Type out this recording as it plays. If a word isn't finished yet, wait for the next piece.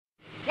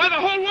Why, the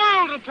whole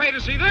world will pay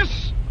to see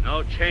this.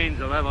 No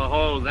chains will ever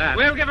hold that.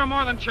 We'll give him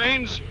more than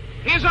chains.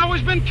 He's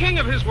always been king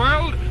of his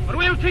world, but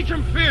we'll teach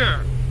him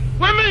fear.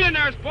 We're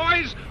millionaires,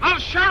 boys. I'll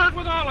share it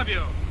with all of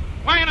you.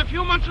 Why, in a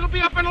few months it'll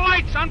be up in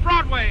lights on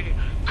Broadway.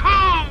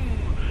 Kong,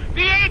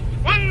 the eighth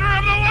wonder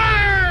of the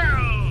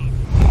world!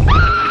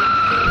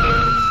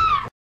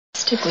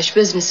 It's ticklish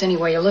business any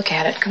way you look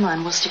at it. Come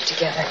on, we'll stick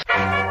together.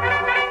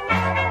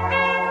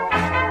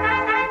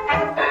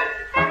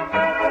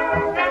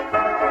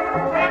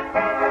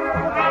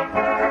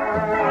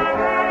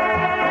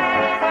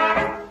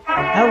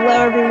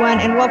 Hello, everyone,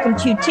 and welcome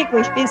to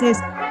Ticklish Business.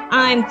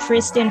 I'm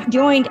Kristen,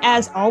 joined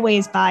as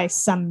always by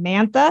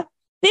Samantha.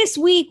 This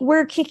week,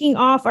 we're kicking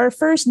off our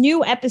first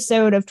new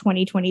episode of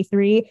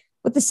 2023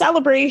 with the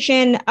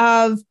celebration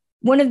of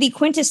one of the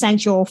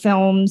quintessential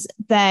films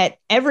that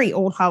every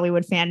old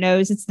Hollywood fan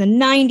knows. It's the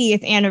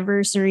 90th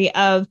anniversary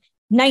of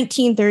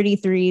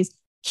 1933's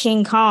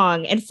King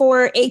Kong. And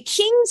for a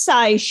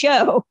king-size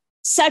show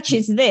such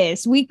as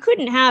this, we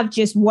couldn't have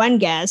just one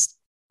guest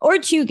or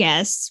two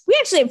guests. We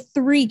actually have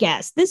three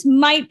guests. This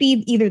might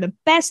be either the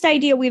best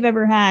idea we've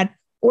ever had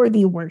or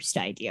the worst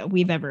idea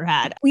we've ever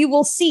had. We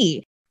will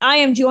see. I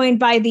am joined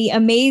by the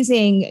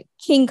amazing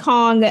King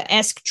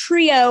Kong-esque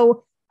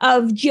trio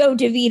of Joe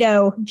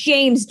DeVito,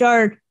 James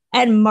Dark,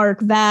 and Mark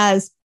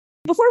Vaz.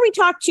 Before we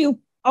talk to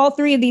all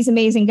three of these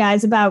amazing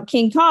guys about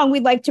King Kong,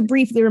 we'd like to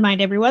briefly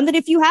remind everyone that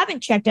if you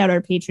haven't checked out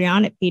our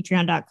Patreon at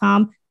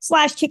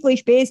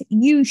patreon.com/ticklishbiz,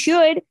 you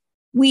should.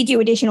 We do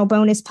additional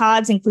bonus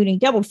pods, including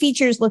double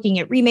features looking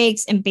at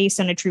remakes and based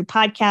on a true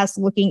podcast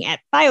looking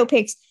at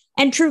biopics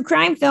and true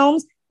crime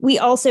films. We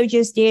also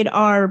just did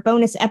our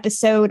bonus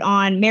episode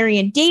on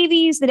Marion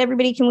Davies that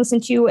everybody can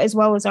listen to, as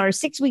well as our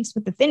 6 Weeks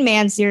with the Thin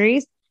Man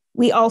series.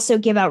 We also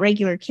give out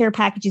regular care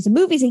packages of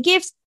movies and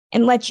gifts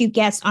and let you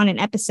guest on an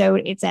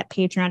episode. It's at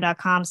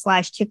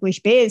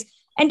patreon.com/ticklishbiz.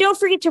 And don't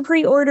forget to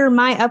pre-order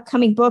my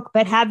upcoming book,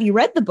 But Have You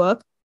Read the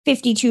Book?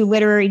 52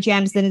 literary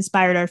gems that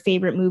inspired our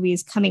favorite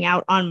movies, coming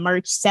out on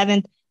March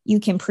 7th. You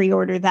can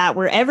pre-order that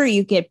wherever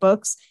you get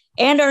books.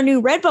 And our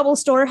new Redbubble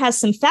store has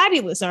some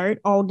fabulous art,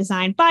 all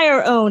designed by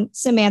our own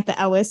Samantha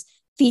Ellis,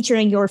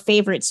 featuring your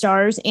favorite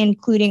stars,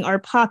 including our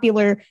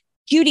popular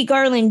Judy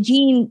Garland,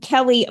 Gene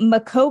Kelly,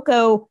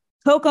 Makoko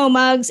Cocoa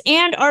mugs,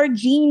 and our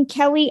Gene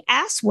Kelly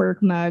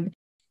Asswork mug.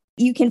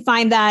 You can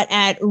find that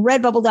at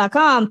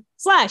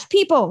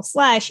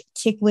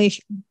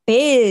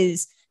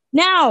redbubble.com/people/ticklishbiz.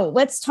 Now,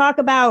 let's talk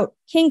about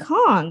King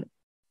Kong.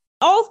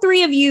 All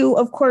three of you,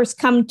 of course,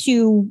 come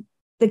to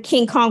the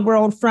King Kong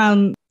world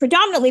from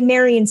predominantly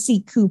Merian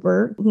C.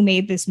 Cooper, who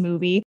made this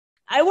movie.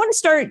 I want to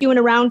start doing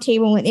a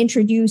roundtable and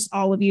introduce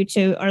all of you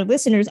to our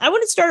listeners. I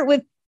want to start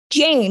with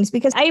James,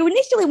 because I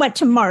initially went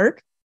to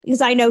Mark, because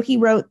I know he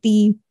wrote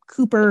the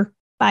Cooper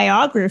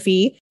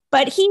biography,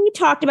 but he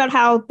talked about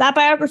how that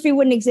biography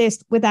wouldn't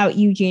exist without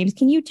you, James.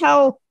 Can you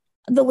tell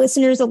the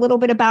listeners a little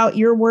bit about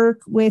your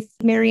work with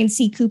Merian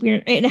C.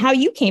 Cooper and how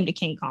you came to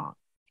King Kong?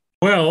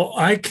 Well,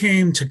 I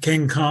came to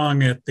King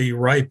Kong at the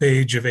ripe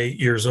age of 8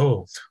 years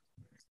old,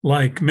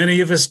 like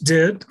many of us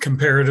did,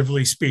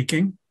 comparatively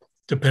speaking,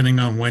 depending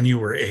on when you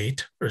were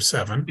 8 or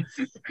 7,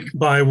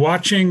 by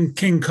watching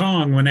King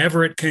Kong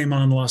whenever it came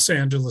on Los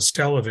Angeles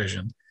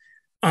television.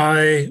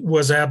 I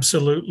was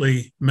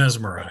absolutely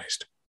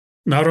mesmerized,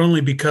 not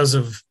only because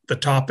of the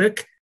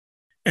topic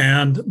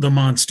and the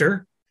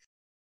monster,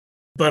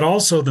 but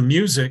also the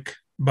music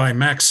by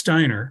Max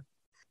Steiner.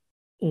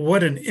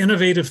 What an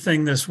innovative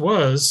thing this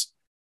was.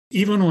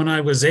 Even when I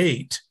was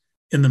 8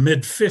 in the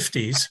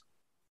mid-50s,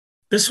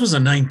 this was a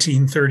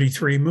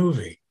 1933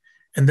 movie.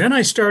 And then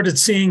I started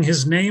seeing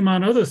his name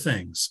on other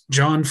things,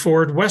 John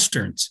Ford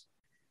Westerns,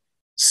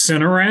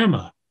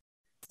 Cinerama,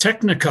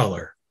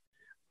 Technicolor.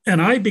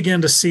 And I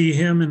began to see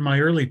him in my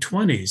early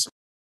 20s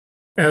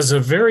as a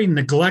very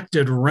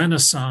neglected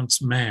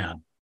Renaissance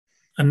man,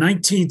 a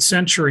 19th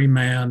century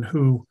man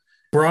who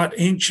brought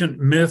ancient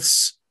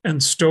myths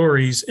and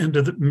stories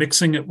into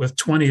mixing it with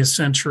 20th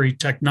century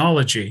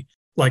technology,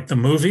 like the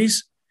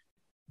movies,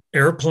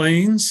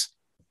 airplanes,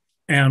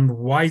 and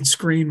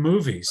widescreen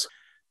movies.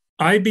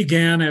 I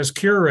began as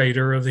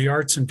curator of the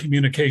Arts and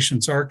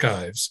Communications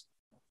Archives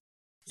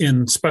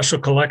in special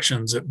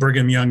collections at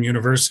Brigham Young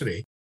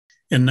University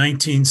in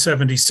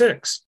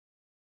 1976.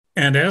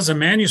 And as a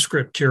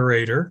manuscript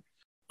curator,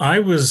 I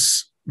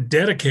was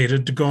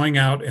dedicated to going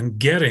out and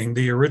getting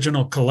the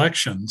original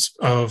collections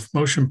of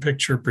motion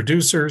picture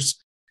producers,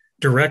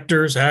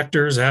 directors,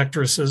 actors,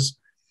 actresses.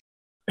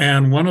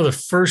 And one of the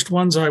first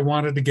ones I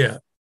wanted to get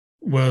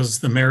was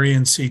the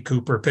Merian C.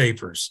 Cooper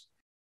papers.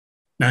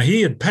 Now,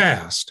 he had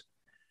passed,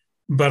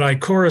 but I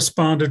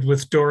corresponded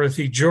with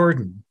Dorothy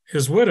Jordan,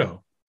 his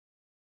widow.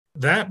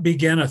 That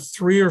began a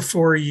 3 or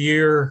 4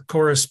 year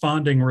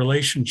corresponding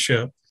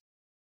relationship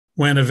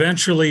when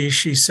eventually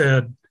she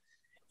said,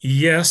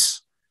 yes,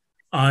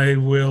 I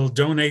will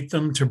donate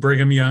them to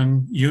Brigham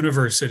Young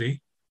University.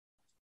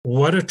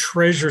 What a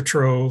treasure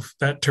trove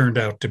that turned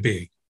out to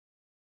be.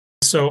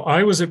 So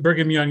I was at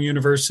Brigham Young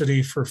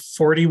University for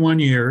 41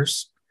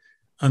 years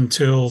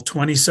until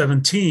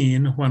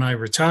 2017 when I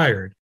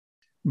retired.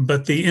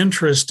 but the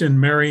interest in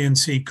Merian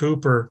C.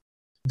 Cooper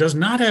does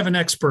not have an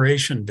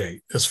expiration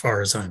date as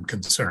far as I'm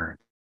concerned.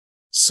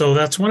 So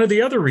that's one of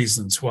the other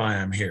reasons why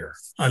I'm here.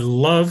 I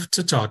love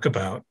to talk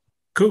about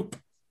Coop.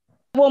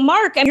 Well,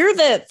 Mark, you're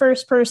the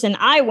first person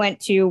I went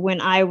to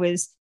when I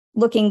was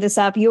looking this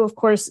up. You, of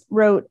course,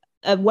 wrote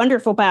a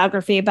wonderful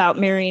biography about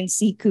Merian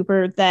C.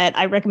 Cooper that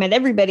I recommend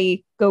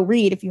everybody go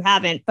read if you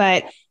haven't.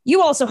 But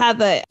you also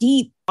have a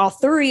deep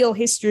authorial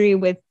history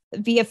with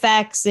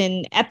VFX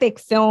and epic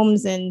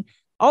films and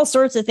all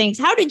sorts of things.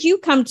 How did you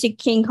come to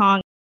King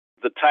Kong?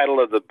 The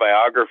title of the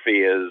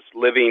biography is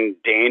Living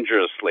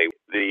Dangerously,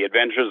 The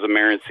Adventures of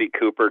Merian C.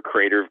 Cooper,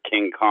 creator of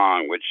King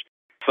Kong, which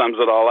sums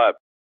it all up.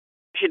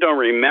 If you don't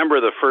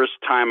remember the first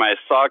time I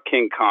saw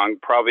King Kong,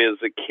 probably as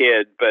a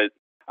kid, but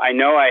I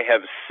know I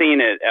have seen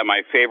it at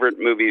my favorite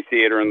movie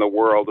theater in the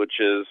world, which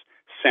is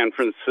San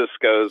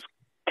Francisco's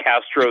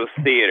Castro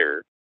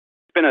Theater.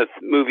 It's been a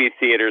movie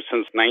theater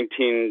since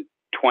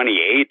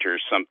 1928 or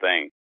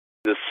something.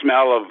 The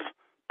smell of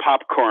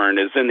popcorn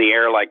is in the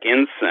air like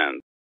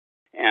incense.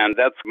 And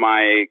that's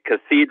my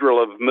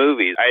cathedral of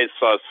movies. I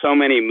saw so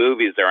many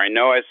movies there. I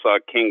know I saw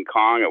King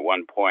Kong at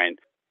one point.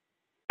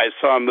 I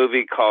saw a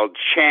movie called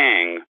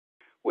Chang,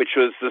 which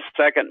was the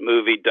second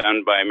movie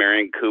done by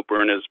Merian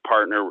Cooper and his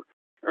partner,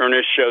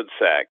 Ernest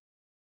Schoedsack.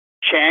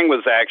 Chang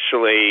was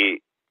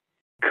actually,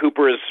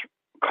 Cooper's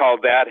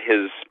called that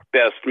his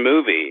best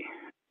movie.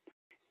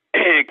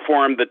 It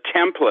formed the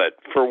template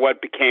for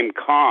what became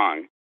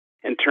Kong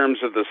in terms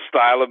of the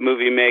style of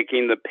movie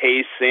making, the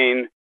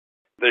pacing,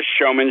 the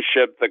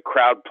showmanship, the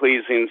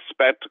crowd-pleasing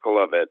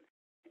spectacle of it.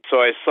 So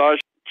I saw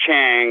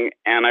Chang,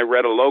 and I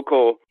read a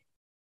local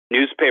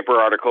newspaper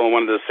article, and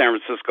one of the San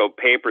Francisco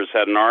papers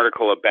had an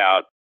article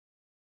about,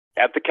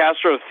 at the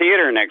Castro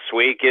Theater next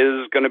week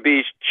is going to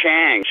be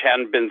Chang, which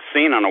hadn't been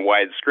seen on a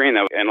wide screen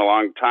in a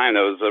long time.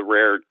 That was a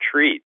rare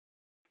treat.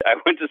 I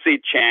went to see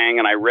Chang,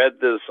 and I read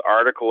this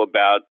article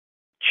about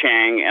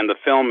Chang and the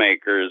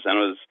filmmakers, and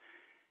it was,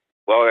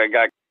 well, I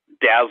got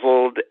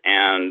dazzled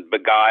and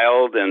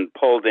beguiled and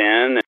pulled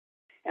in.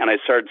 And I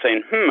started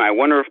saying, I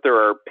wonder if there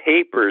are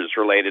papers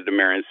related to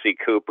Merian C.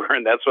 Cooper.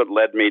 And that's what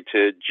led me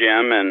to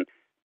Jim and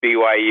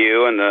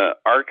BYU and the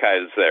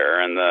archives there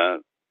and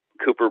the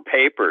Cooper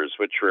papers,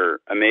 which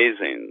were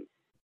amazing.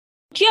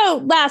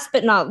 Joe, last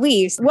but not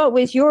least, what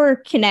was your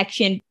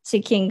connection to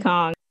King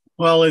Kong?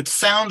 Well, it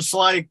sounds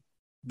like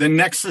the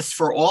nexus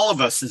for all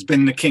of us has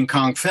been the King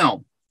Kong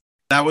film.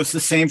 That was the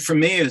same for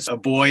me as a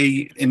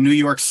boy in New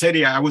York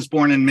City. I was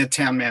born in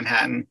Midtown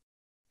Manhattan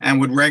and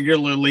would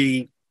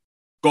regularly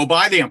go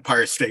by the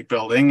Empire State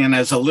Building. And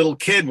as a little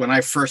kid, when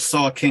I first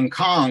saw King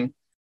Kong,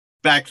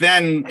 back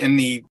then in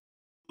the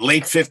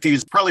late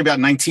 50s, probably about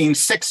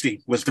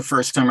 1960 was the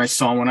first time I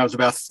saw him when I was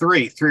about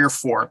three or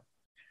four,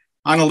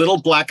 on a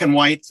little black and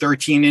white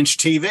 13-inch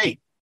TV.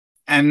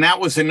 And that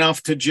was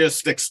enough to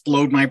just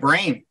explode my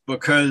brain,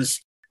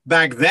 because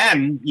back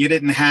then, you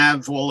didn't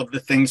have all of the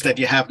things that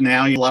you have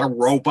now. A lot of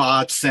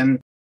robots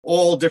and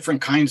all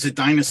different kinds of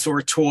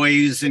dinosaur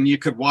toys, and you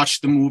could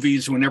watch the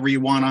movies whenever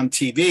you want on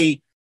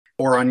TV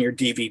or on your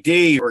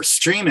DVD or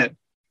stream it.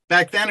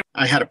 Back then,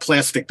 I had a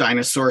plastic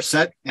dinosaur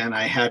set, and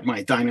I had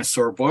my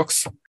dinosaur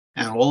books.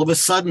 And all of a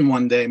sudden,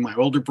 one day, my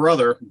older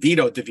brother,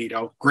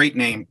 DeVito, great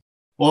name,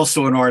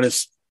 also an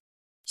artist,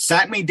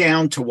 sat me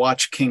down to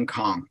watch King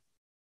Kong.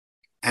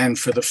 And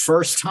for the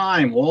first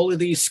time, all of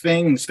these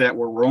things that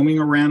were roaming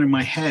around in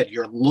my head,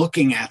 you're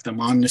looking at them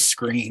on the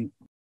screen,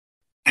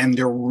 and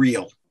they're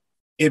real.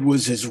 It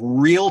was as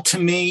real to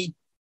me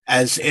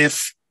as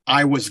if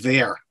I was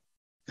there.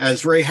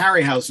 As Ray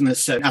Harryhausen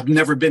has said, I've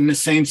never been the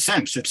same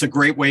since. It's a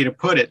great way to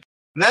put it.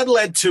 That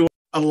led to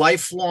a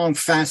lifelong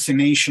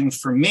fascination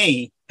for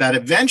me that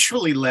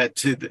eventually led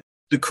to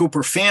the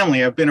Cooper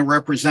family. I've been a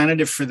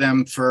representative for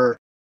them for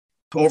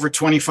over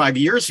 25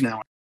 years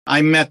now.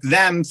 I met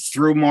them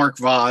through Mark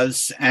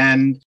Vaz,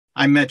 and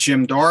I met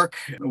Jim Dark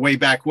way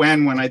back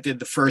when I did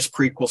the first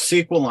prequel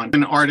sequel on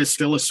an artist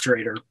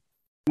illustrator.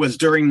 It was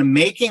during the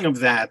making of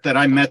that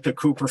I met the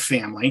Cooper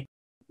family.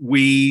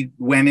 We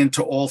went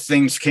into all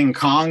things King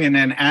Kong, and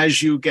then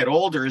as you get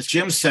older, as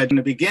Jim said in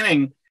the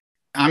beginning,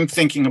 I'm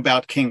thinking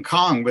about King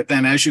Kong, but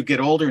then as you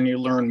get older and you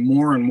learn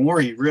more and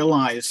more, you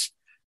realize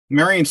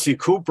Merian C.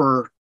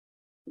 Cooper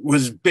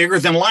was bigger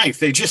than life.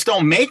 They just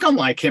don't make them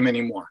like him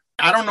anymore.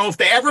 I don't know if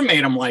they ever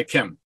made him like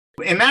him.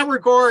 In that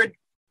regard,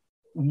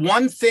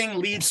 one thing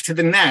leads to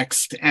the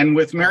next. And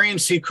with Merian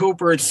C.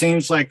 Cooper, it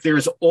seems like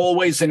there's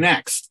always a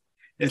next.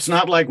 It's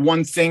not like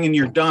one thing and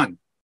you're done.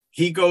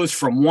 He goes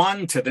from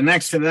one to the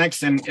next to the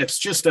next. And it's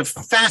just a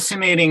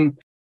fascinating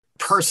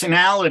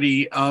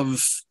personality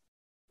of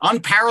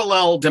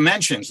unparalleled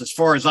dimensions, as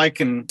far as I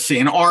can see,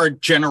 in our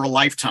general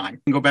lifetime.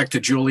 You can go back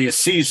to Julius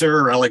Caesar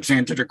or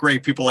Alexander the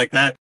Great, people like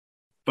that.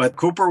 But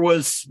Cooper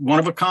was one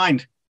of a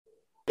kind.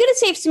 I'm going to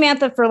save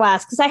Samantha for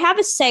last because I have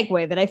a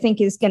segue that I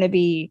think is going to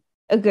be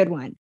a good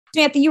one.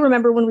 Samantha, you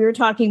remember when we were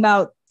talking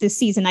about this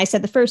season, I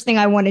said the first thing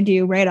I want to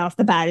do right off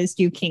the bat is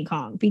do King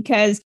Kong,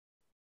 because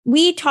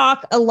we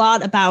talk a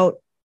lot about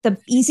the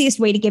easiest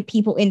way to get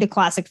people into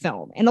classic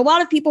film. And a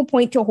lot of people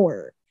point to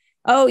horror.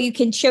 Oh, you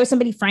can show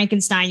somebody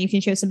Frankenstein, you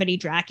can show somebody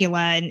Dracula,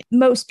 and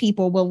most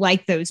people will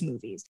like those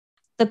movies.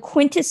 The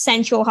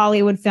quintessential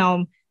Hollywood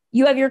film,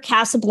 you have your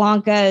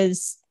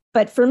Casablancas,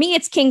 but for me,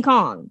 it's King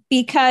Kong,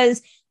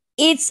 because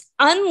it's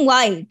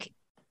unlike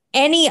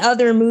any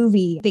other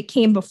movie that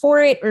came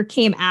before it or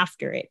came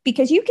after it,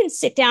 because you can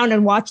sit down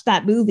and watch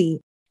that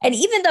movie. And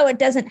even though it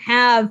doesn't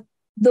have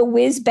the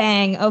whiz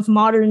bang of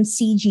modern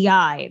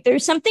CGI,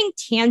 there's something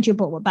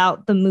tangible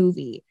about the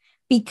movie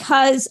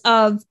because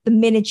of the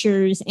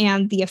miniatures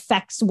and the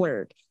effects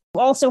work.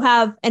 You also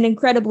have an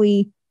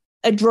incredibly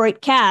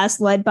adroit cast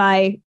led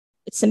by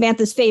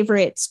Samantha's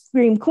favorite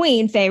scream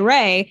queen, Fay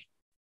Wray.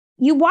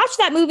 You watch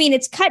that movie and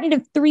it's cut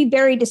into 3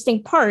 very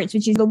distinct parts,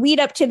 which is the lead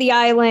up to the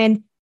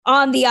island.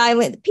 On the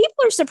island,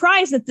 people are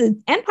surprised that the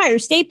Empire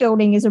State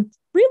Building is a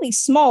really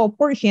small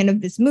portion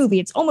of this movie.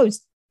 It's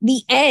almost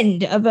the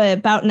end of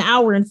about an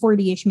hour and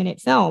 40-ish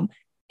minute film.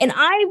 And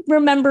I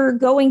remember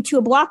going to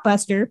a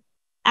Blockbuster.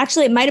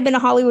 Actually, it might have been a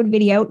Hollywood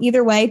Video.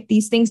 Either way,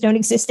 these things don't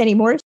exist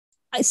anymore.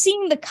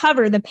 Seeing the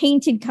cover, the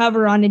painted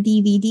cover on a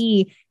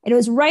DVD, and it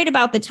was right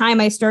about the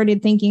time I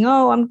started thinking,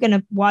 oh, I'm going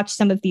to watch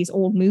some of these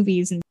old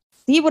movies and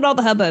see what all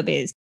the hubbub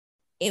is.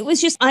 It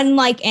was just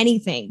unlike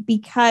anything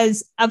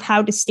because of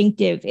how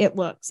distinctive it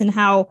looks and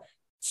how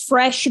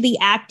fresh the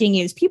acting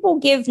is. People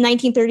give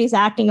 1930s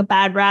acting a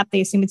bad rap.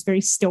 They assume it's very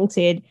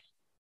stilted.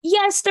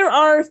 Yes, there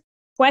are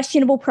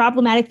questionable,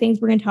 problematic things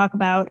we're going to talk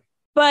about,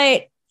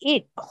 but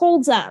it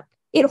holds up.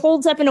 It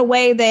holds up in a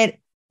way that,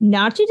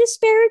 not to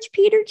disparage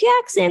Peter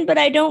Jackson, but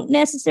I don't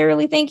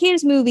necessarily think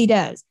his movie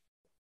does.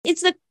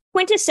 It's the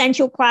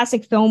quintessential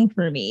classic film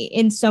for me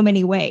in so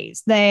many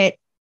ways that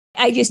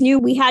I just knew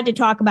we had to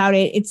talk about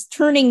it. It's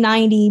turning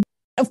 90.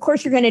 Of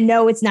course, you're going to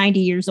know it's 90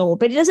 years old,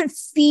 but it doesn't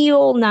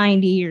feel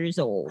 90 years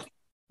old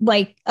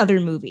like other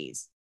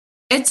movies.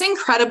 It's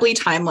incredibly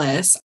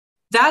timeless.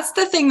 That's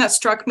the thing that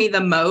struck me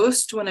the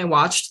most when I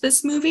watched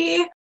this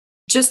movie.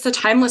 Just the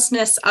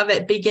timelessness of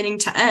it beginning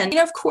to end.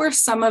 And of course,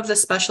 some of the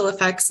special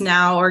effects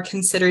now are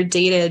considered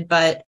dated,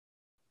 but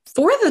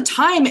for the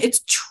time,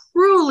 it's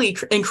truly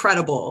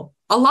incredible.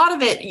 A lot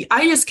of it,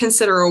 I just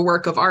consider a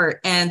work of art.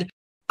 And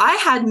I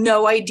had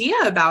no idea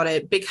about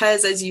it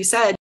because, as you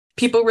said,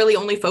 people really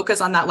only focus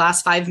on that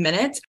last 5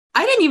 minutes.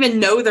 I didn't even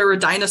know there were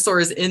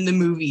dinosaurs in the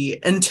movie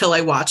until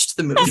I watched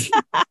the movie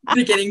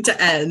beginning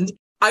to end.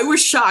 I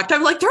was shocked.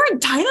 I'm like, there are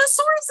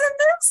dinosaurs in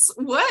this?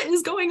 What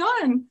is going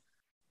on?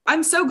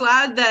 I'm so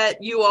glad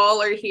that you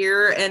all are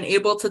here and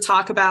able to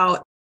talk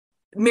about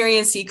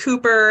Merian C.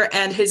 Cooper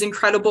and his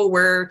incredible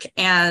work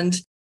and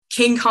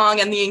King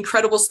Kong and the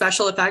incredible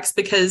special effects,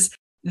 because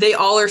they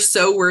all are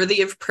so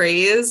worthy of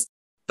praise.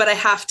 But I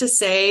have to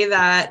say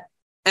that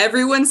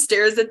everyone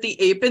stares at the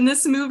ape in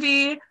this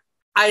movie.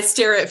 I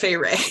stare at Fay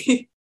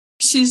Wray.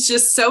 She's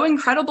just so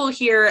incredible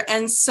here.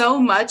 And so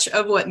much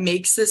of what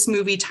makes this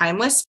movie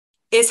timeless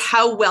is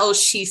how well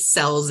she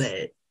sells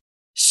it.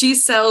 She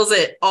sells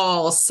it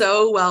all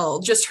so well.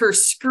 Just her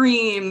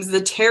screams,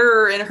 the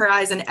terror in her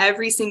eyes in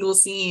every single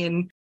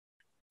scene.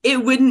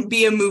 It wouldn't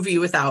be a movie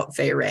without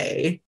Fay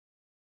Wray.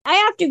 I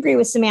have to agree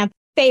with Samantha.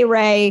 Fay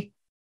Wray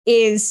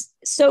is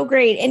so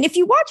great. And if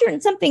you watch her in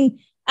something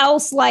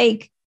else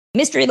like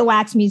Mystery of the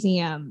Wax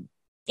Museum,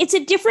 it's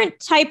a different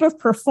type of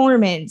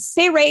performance.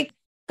 Fay Wray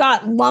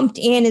got lumped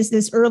in as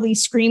this early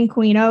scream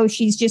queen. Oh,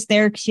 she's just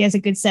there because she has a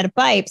good set of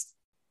pipes.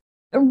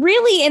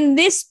 Really, in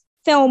this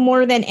film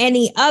more than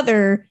any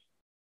other,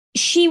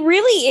 she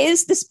really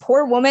is this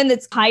poor woman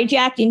that's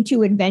hijacked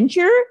into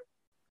adventure.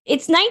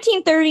 It's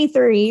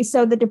 1933,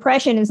 so the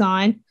Depression is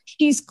on.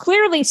 She's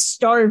clearly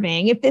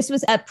starving. If this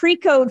was a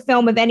pre-code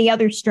film of any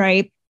other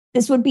stripe,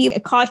 this would be a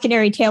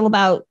cautionary tale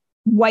about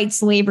white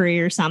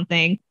slavery or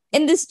something.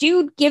 And this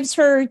dude gives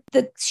her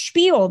the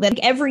spiel that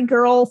every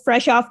girl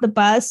fresh off the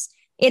bus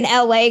in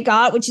LA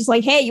got, which is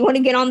like, hey, you want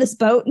to get on this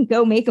boat and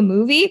go make a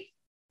movie?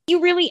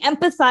 You really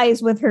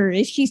empathize with her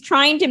as she's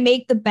trying to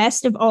make the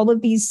best of all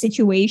of these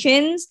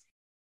situations.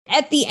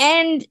 At the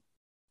end,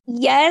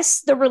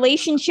 yes, the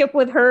relationship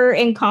with her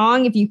and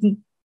Kong, if you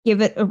can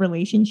give it a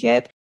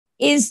relationship,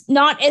 is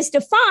not as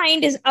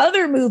defined as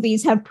other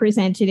movies have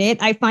presented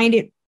it. I find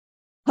it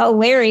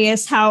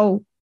hilarious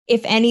how,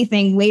 if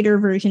anything, later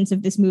versions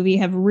of this movie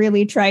have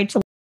really tried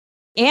to...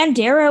 And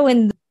Darrow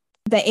and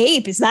the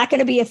ape, is that going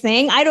to be a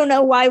thing? I don't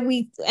know why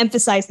we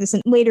emphasize this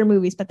in later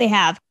movies, but they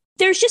have.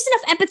 There's just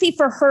enough empathy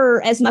for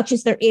her as much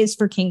as there is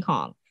for King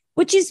Kong,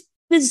 which is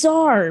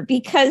bizarre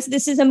because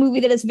this is a movie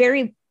that has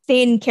very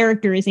thin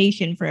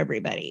characterization for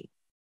everybody.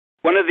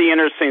 One of the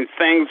interesting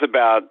things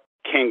about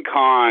King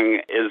Kong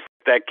is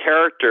that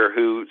character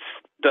who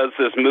does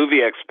this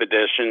movie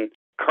expedition,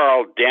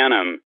 Carl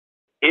Denham,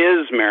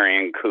 is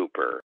Merian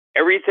Cooper.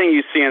 Everything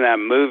you see in that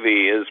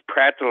movie is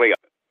practically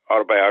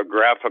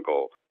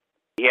autobiographical.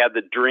 He had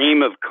the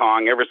dream of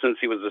Kong ever since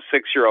he was a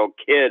 6-year-old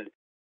kid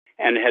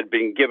and had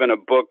been given a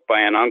book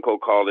by an uncle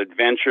called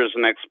Adventures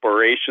and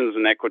Explorations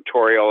in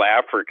Equatorial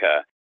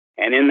Africa.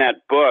 And in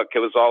that book, it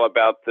was all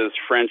about this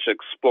French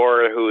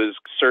explorer who is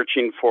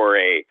searching for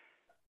a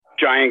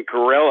giant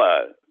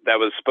gorilla that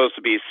was supposed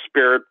to be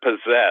spirit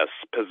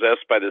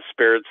possessed by the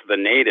spirits of the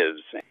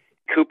natives.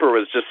 Cooper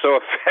was just so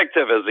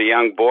effective as a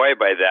young boy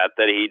by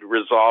that he'd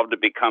resolved to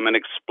become an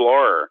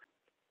explorer.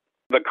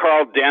 The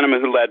Carl Denham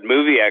who led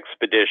movie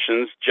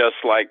expeditions, just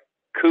like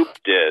Coop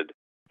did.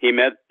 He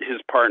met his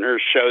partner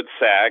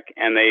Schoedsack,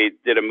 and they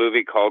did a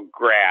movie called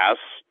Grass,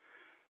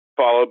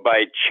 followed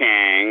by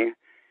Chang,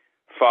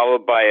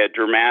 followed by a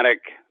dramatic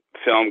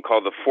film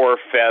called The Four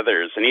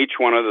Feathers. And each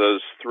one of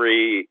those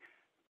three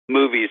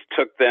movies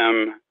took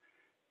them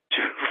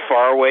to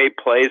faraway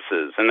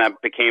places, and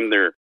that became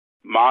their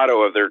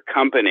motto of their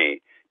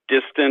company: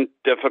 distant,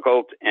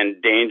 difficult,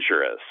 and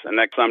dangerous. And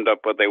that summed up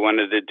what they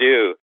wanted to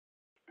do.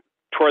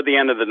 Toward the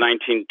end of the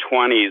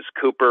 1920s,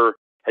 Cooper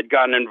had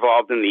gotten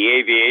involved in the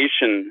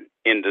aviation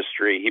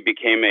industry. He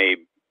became a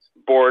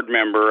board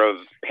member of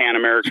Pan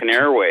American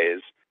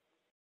Airways.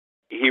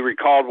 He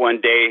recalled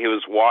one day he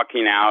was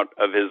walking out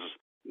of his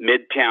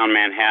Midtown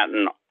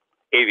Manhattan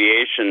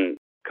aviation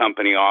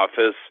company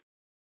office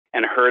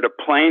and heard a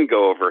plane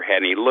go overhead.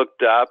 And he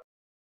looked up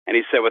and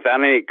he said,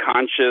 without any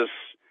conscious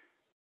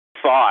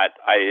thought,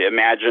 I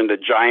imagined a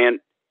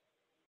giant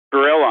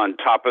gorilla on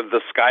top of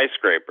the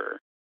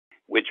skyscraper,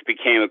 which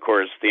became, of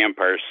course, the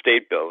Empire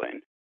State Building.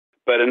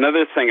 But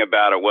another thing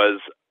about it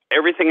was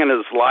everything in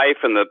his life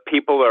and the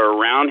people that are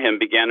around him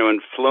began to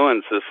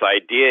influence this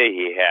idea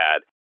he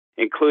had,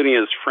 including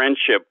his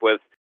friendship with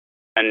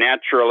a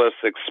naturalist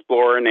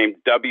explorer named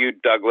W.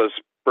 Douglas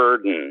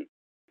Burden,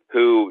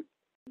 who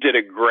did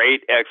a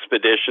great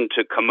expedition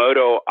to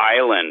Komodo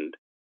Island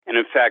and,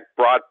 in fact,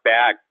 brought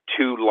back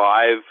 2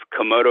 live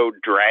Komodo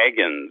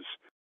dragons.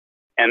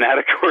 And that,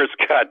 of course,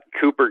 got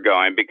Cooper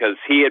going because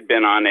he had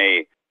been on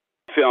a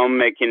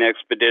filmmaking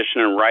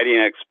expedition and writing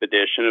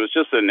expedition. It was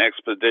just an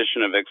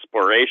expedition of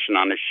exploration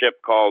on a ship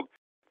called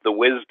the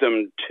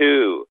Wisdom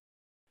II,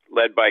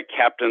 led by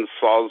Captain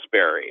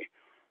Salisbury.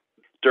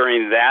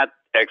 During that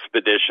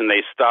expedition,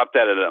 they stopped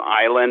at an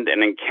island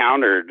and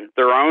encountered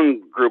their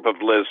own group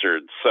of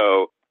lizards.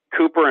 So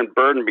Cooper and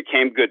Burden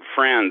became good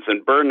friends,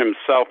 and Burden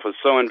himself was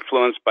so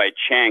influenced by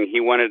Chang, he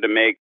wanted to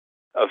make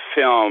a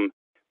film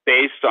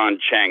based on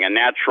Chang, a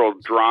natural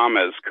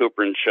drama, as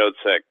Cooper and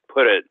Schoedsack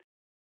put it.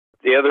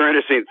 The other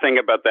interesting thing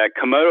about that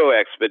Komodo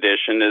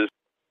expedition is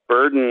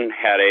Burden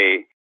had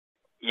a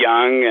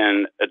young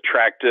and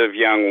attractive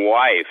young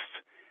wife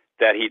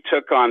that he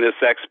took on this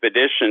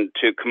expedition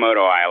to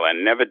Komodo Island.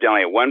 And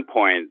evidently, at one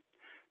point,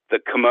 the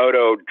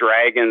Komodo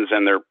dragons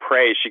and their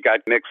prey, she got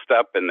mixed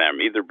up in them,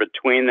 either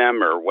between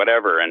them or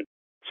whatever. And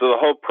so the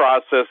whole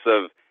process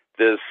of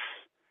this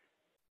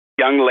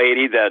young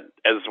lady that,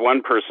 as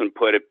one person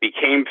put it,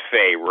 became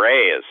Fay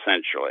Wray,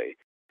 essentially.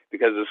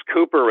 Because as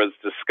Cooper was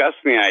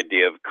discussing the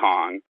idea of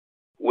Kong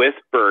with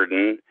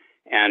Burden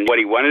and what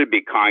he wanted to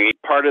be Kong,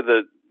 part of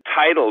the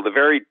title, the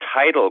very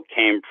title,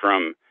 came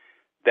from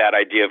that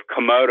idea of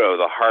Komodo,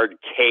 the hard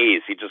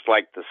K's. He just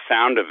liked the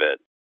sound of it.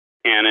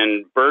 And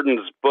in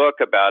Burden's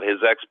book about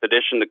his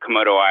expedition to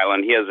Komodo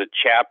Island, he has a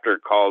chapter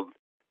called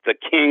The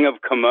King of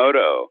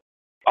Komodo.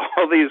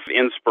 All these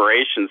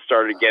inspirations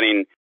started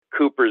getting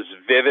Cooper's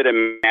vivid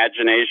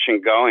imagination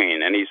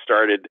going, and he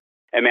started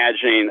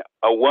imagining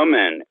a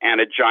woman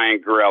and a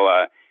giant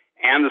gorilla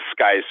and the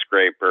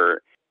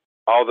skyscraper,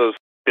 all those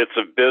bits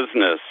of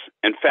business.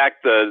 In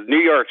fact, the New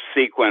York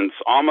sequence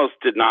almost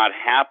did not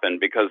happen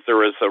because there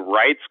was a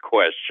rights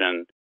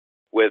question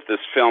with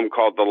this film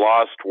called The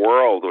Lost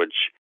World, which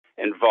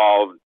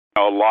involved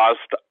a lost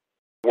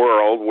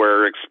world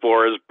where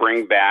explorers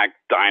bring back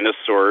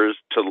dinosaurs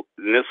to,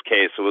 in this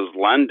case, it was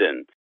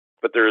London.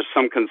 But there is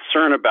some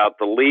concern about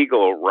the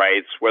legal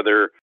rights,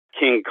 whether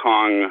King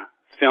Kong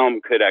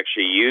film could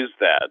actually use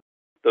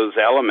those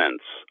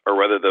elements, or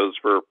whether those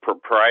were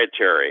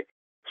proprietary.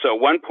 So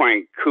at one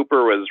point,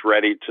 Cooper was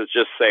ready to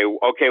just say,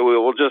 okay, we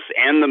will just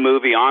end the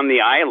movie on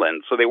the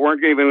island. So they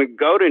weren't even going to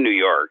go to New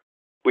York,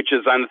 which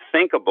is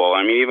unthinkable.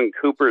 I mean, even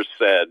Cooper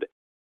said,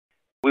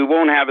 we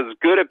won't have as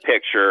good a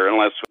picture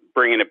unless we're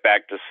bringing it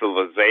back to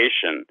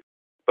civilization,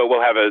 but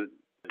we'll have a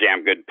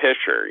damn good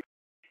picture.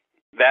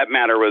 That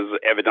matter was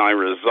evidently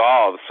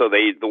resolved, so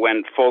they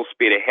went full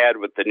speed ahead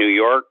with the New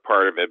York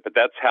part of it. But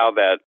that's how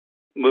that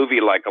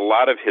movie, like a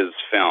lot of his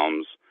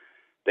films,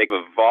 they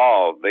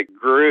evolved, they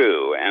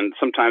grew, and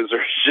sometimes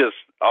there's just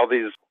all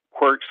these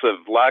quirks of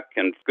luck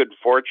and good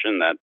fortune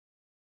that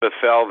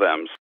befell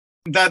them.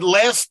 That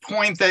last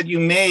point that you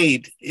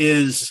made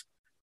is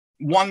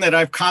one that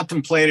I've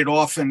contemplated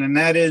often, and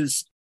that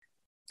is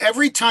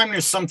every time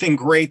there's something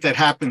great that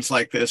happens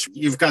like this,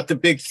 you've got the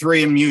big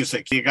three in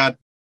music. You got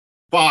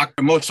Bach,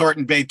 Mozart,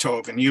 and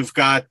Beethoven. You've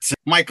got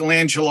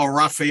Michelangelo,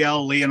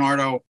 Raphael,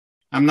 Leonardo.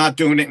 I'm not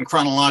doing it in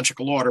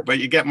chronological order, but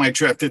you get my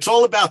drift. It's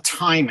all about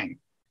timing.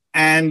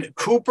 And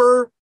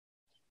Cooper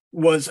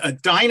was a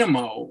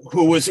dynamo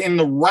who was in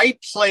the right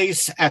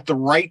place at the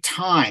right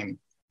time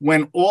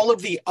when all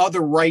of the other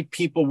right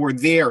people were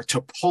there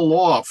to pull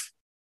off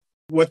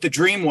what the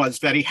dream was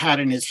that he had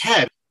in his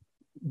head.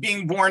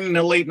 Being born in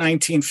the late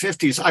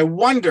 1950s, I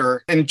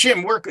wonder, and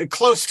Jim, we're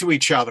close to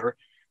each other,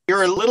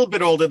 You're a little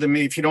bit older than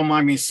me, if you don't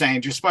mind me saying,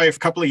 just by a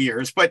couple of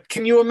years. But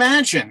can you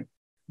imagine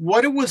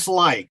what it was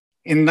like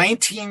in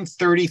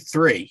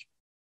 1933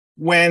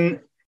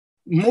 when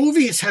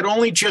movies had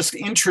only just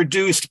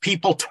introduced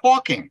people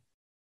talking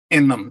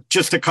in them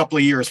just a couple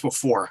of years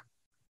before?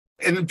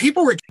 And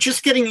people were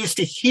just getting used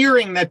to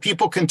hearing that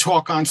people can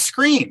talk on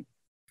screen.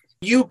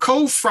 You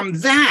go from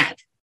that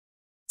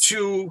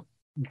to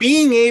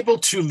being able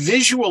to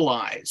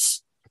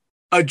visualize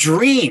a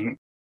dream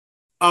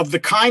of the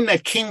kind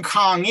that King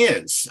Kong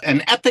is,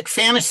 an epic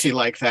fantasy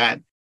like that,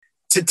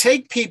 to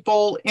take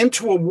people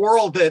into a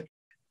world that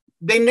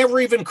they never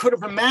even could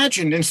have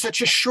imagined in such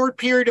a short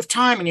period of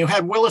time. And you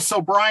had Willis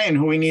O'Brien,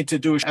 who we need to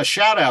do a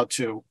shout out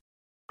to,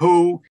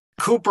 who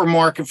Cooper,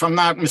 Mark, if I'm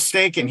not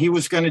mistaken, he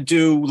was going to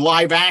do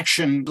live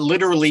action,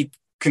 literally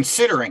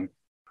considering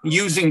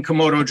using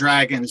Komodo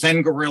dragons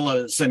and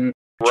gorillas and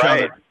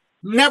right.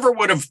 Never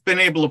would have been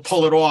able to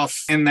pull it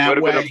off in that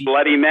way. Would have been a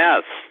bloody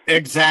mess.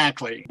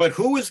 Exactly. But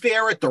who was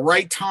there at the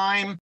right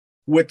time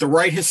with the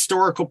right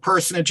historical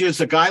personages?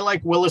 A guy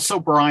like Willis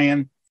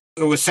O'Brien,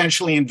 who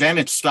essentially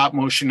invented stop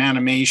motion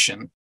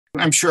animation.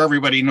 I'm sure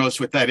everybody knows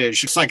what that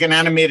is. It's like an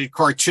animated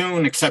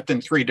cartoon, except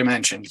in 3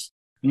 dimensions.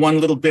 One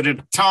little bit at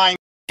a time,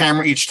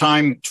 camera each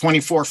time,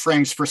 24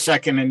 frames per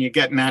second, and you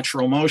get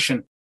natural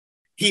motion.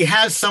 He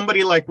has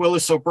somebody like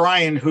Willis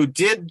O'Brien who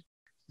did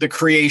the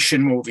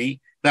creation movie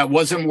that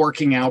wasn't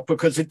working out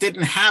because it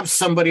didn't have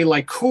somebody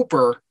like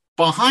Cooper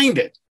behind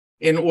it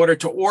in order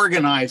to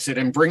organize it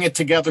and bring it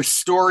together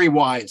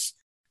story-wise.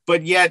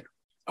 But yet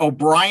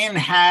O'Brien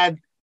had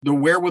the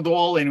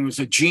wherewithal and was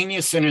a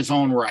genius in his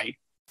own right.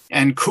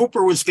 And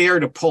Cooper was there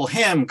to pull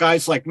him,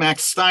 guys like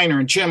Max Steiner.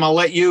 And Jim, I'll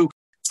let you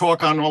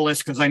talk on all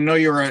this because I know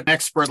you're an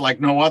expert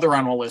like no other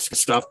on all this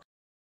stuff.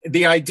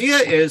 The idea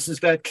is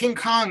that King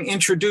Kong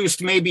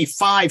introduced maybe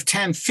 5,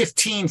 10,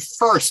 15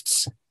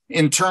 firsts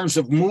in terms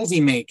of movie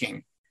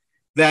making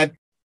that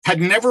had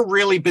never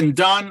really been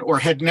done or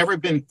had never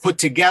been put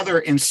together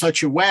in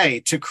such a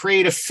way to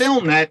create a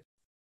film that,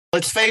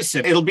 let's face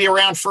it, it'll be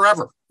around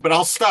forever. But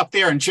I'll stop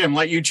there and Jim,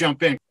 let you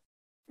jump in.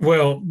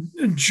 Well,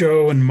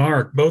 Joe and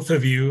Mark, both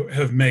of you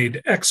have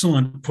made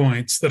excellent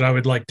points that I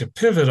would like to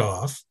pivot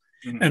off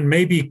and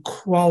maybe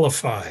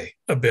qualify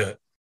a bit.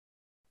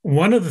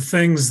 One of the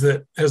things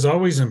that has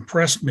always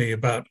impressed me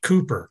about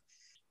Cooper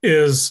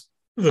is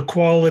the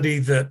quality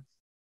that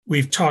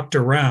we've talked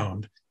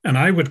around, and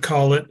I would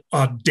call it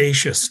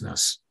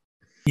audaciousness.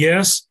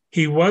 Yes,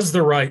 he was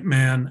the right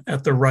man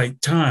at the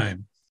right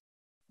time,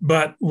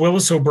 but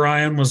Willis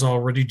O'Brien was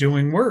already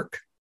doing work,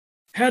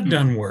 had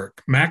done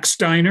work. Max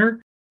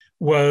Steiner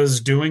was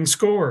doing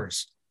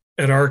scores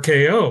at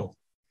RKO.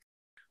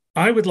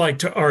 I would like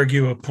to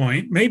argue a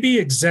point, maybe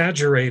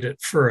exaggerate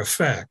it for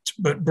effect,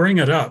 but bring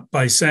it up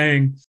by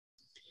saying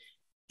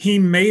he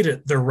made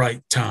it the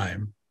right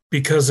time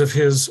because of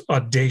his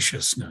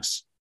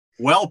audaciousness.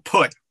 Well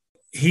put.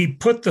 He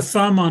put the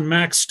thumb on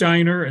Max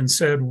Steiner and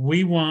said,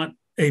 we want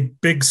a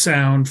big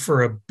sound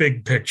for a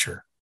big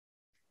picture.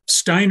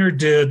 Steiner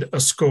did a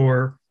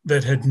score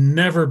that had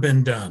never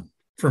been done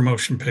for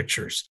motion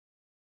pictures.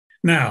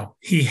 Now,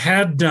 he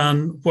had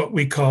done what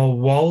we call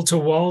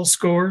wall-to-wall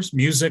scores,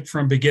 music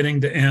from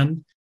beginning to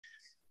end,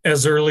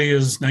 as early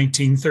as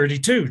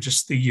 1932,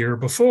 just the year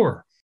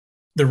before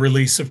the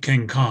release of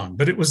King Kong.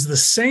 But it was the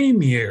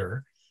same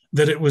year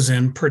that it was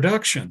in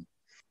production.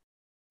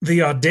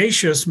 The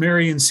audacious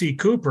Merian C.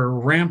 Cooper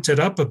ramped it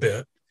up a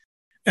bit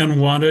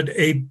and wanted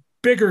a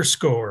bigger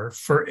score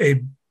for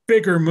a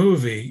bigger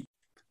movie,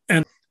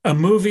 and a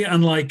movie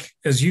unlike,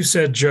 as you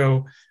said,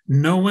 Joe,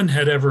 no one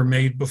had ever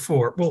made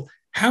before. Well,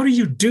 how do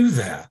you do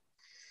that?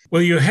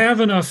 Well, you have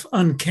enough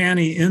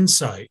uncanny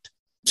insight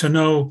to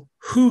know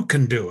who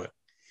can do it,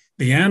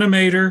 the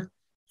animator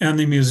and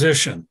the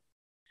musician.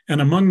 And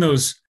among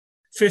those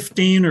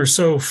 15 or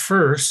so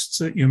firsts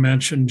that you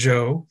mentioned,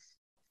 Joe,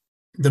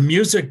 the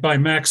music by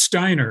Max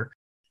Steiner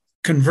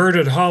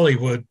converted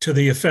Hollywood to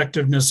the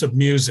effectiveness of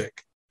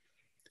music.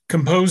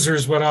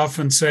 Composers would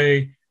often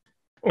say,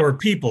 or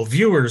people,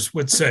 viewers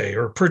would say,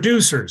 or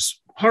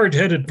producers,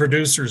 hard-headed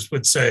producers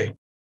would say,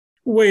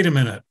 wait a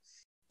minute,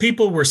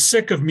 people were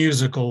sick of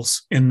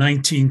musicals in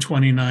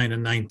 1929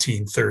 and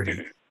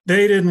 1930.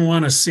 They didn't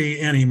want to see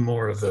any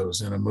more of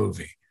those in a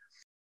movie.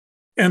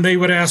 And they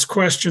would ask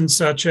questions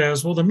such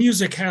as, well, the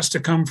music has to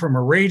come from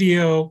a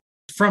radio,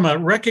 from a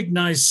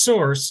recognized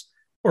source,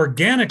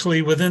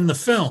 organically within the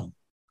film,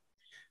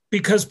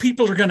 because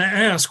people are going to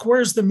ask,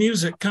 where's the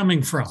music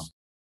coming from?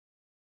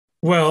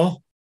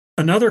 Well,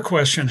 another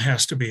question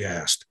has to be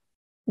asked.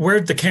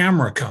 Where'd the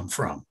camera come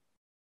from?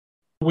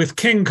 With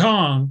King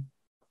Kong,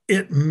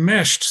 it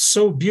meshed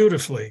so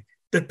beautifully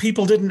that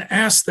people didn't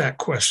ask that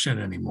question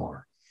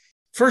anymore.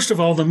 First of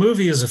all, the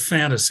movie is a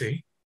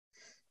fantasy.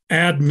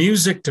 Add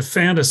music to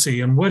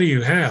fantasy, and what do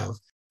you have?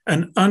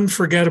 An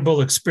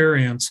unforgettable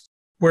experience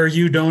where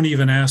you don't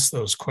even ask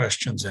those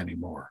questions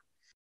anymore.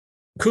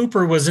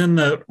 Cooper was in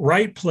the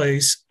right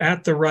place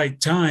at the right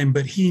time,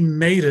 but he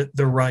made it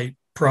the right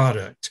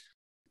product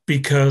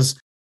because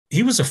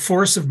he was a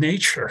force of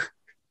nature.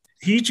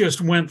 He just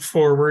went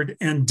forward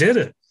and did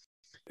it.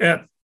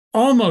 At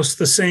almost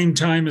the same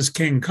time as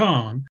King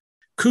Kong,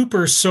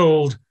 Cooper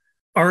sold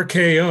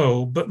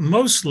RKO, but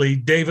mostly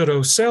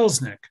DeVito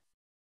Selznick,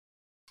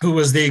 who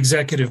was the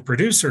executive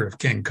producer of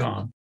King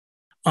Kong,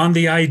 on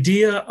the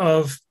idea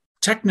of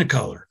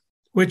Technicolor,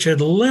 which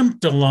had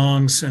limped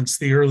along since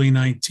the early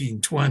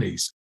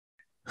 1920s.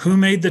 Who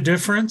made the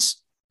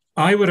difference?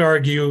 I would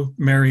argue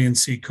Merian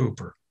C.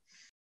 Cooper.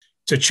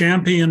 To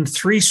champion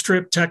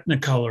three-strip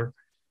Technicolor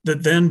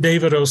that then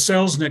DeVito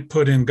Selznick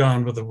put in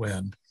Gone with the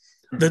Wind,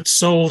 that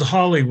sold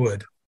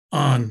Hollywood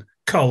on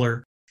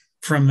color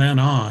from then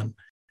on.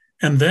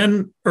 And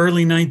then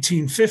early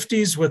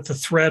 1950s with the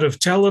threat of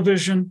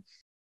television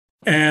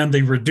and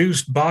the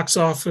reduced box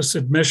office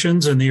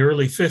admissions in the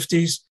early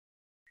 50s,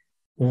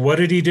 what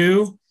did he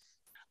do?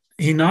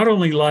 He not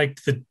only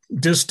liked the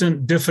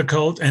distant,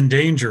 difficult, and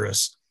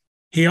dangerous,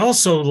 he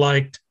also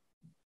liked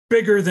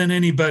bigger than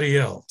anybody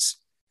else.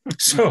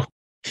 So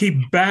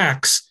he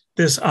backs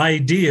this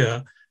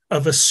idea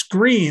of a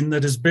screen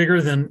that is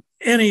bigger than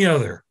any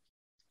other,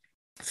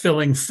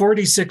 filling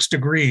 46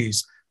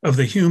 degrees of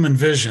the human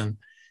vision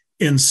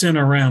in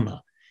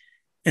Cinerama.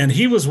 And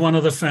he was one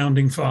of the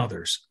founding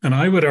fathers. And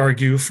I would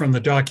argue from the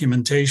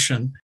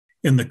documentation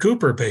in the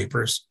Cooper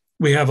papers,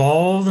 we have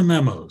all the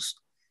memos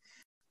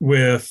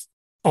with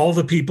all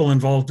the people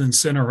involved in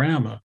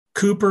Cinerama.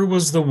 Cooper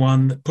was the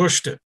one that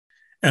pushed it.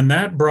 And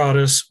that brought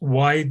us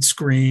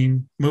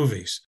widescreen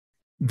movies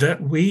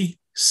that we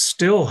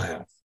still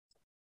have.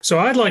 So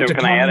I'd like to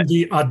call him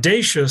the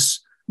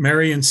audacious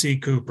Merian C.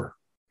 Cooper.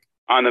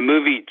 On the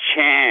movie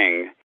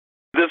Chang,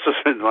 this was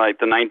in like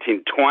the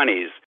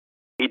 1920s,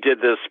 he did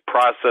this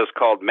process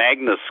called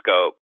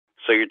magnoscope.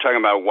 So you're talking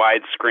about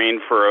widescreen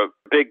for a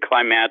big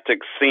climactic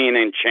scene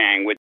in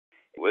Chang, which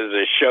was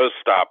a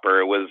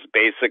showstopper. It was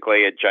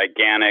basically a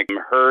gigantic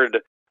herd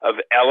of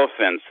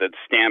elephants that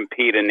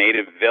stampede a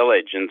native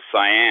village in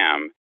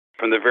Siam.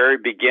 From the very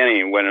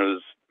beginning, when it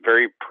was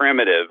very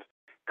primitive,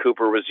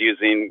 Cooper was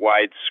using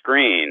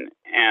widescreen.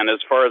 And as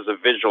far as a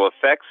visual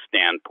effects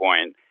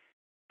standpoint,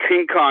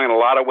 King Kong in a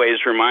lot of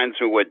ways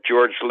reminds me of what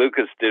George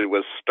Lucas did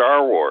with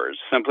Star Wars,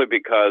 simply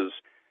because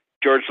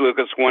George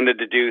Lucas wanted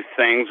to do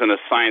things in a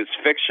science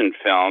fiction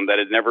film that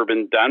had never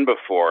been done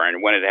before,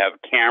 and wanted to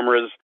have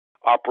cameras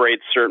operate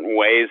certain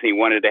ways. He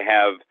wanted to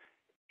have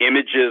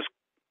images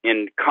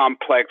in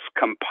complex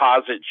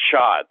composite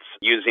shots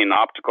using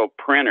optical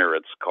printer,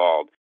 it's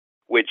called,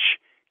 which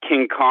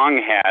King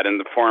Kong had in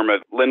the form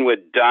of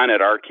Linwood Dunn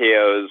at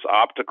RKO's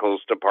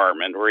opticals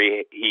department,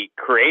 where he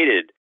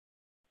created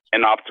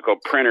an optical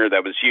printer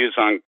that was used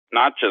on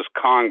not just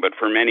Kong, but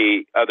for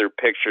many other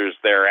pictures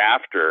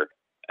thereafter.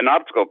 An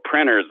optical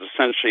printer is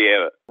essentially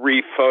a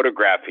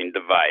rephotographing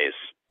device.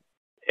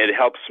 It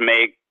helps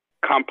make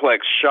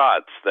complex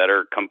shots that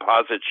are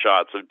composite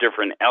shots of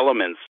different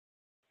elements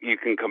you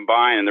can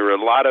combine. And there were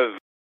a lot of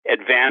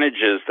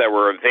advantages that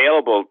were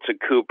available to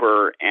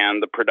Cooper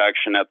and the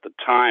production at the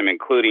time,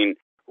 including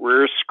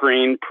rear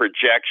screen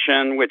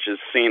projection, which is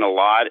seen a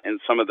lot in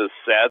some of the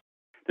sets.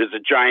 There's a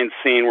giant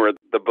scene where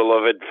the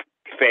beloved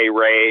Fay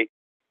Wray,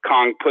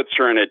 Kong puts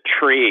her in a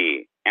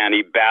tree and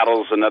he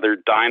battles another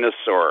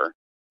dinosaur.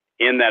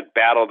 In that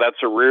battle,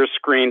 that's a rear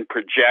screen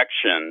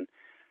projection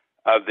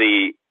of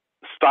the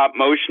stop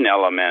motion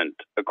element,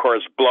 of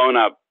course, blown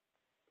up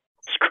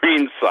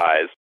screen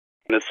size.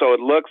 And so it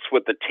looks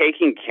with the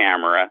taking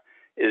camera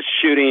is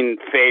shooting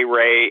Fay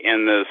Wray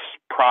in this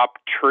prop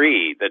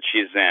tree that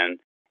she's in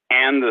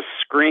and the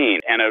screen.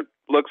 And it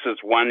looks as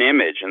one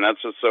image. And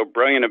that's what's so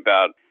brilliant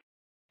about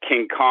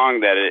King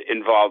Kong, that it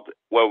involved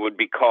what would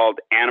be called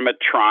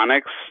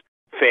animatronics.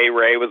 Fay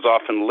Wray was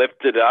often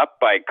lifted up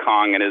by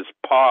Kong in his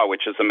paw,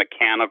 which is a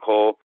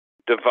mechanical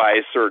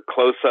device, or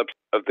close-ups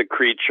of the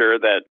creature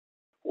that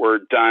were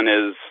done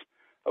as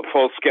a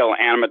full-scale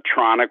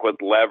animatronic with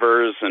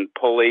levers and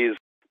pulleys.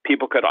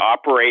 People could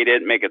operate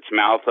it, make its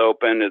mouth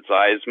open, its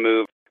eyes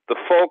move. The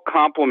full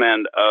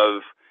complement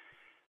of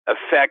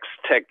effects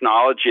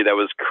technology that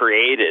was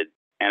created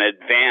and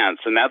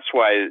advanced. And that's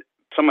why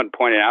someone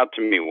pointed out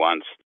to me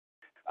once,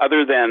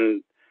 other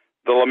than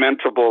the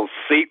lamentable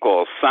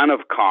sequel, Son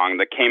of Kong,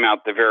 that came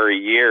out the very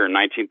year,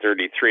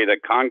 1933,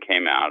 that Kong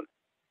came out,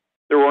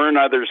 there weren't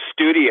other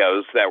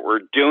studios that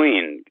were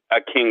doing a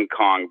King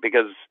Kong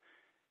because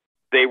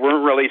they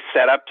weren't really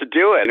set up to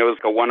do it. And it was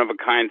a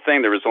one-of-a-kind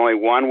thing. There was only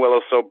one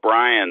Willis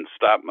O'Brien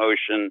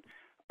stop-motion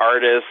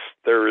artist.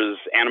 There was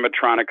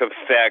animatronic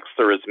effects.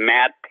 There was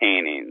matte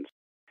paintings.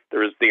 There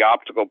was the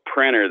optical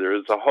printer. There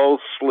was a whole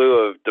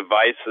slew of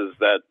devices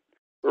that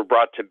were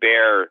brought to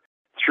bear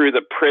through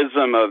the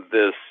prism of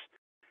this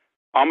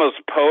almost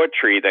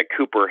poetry that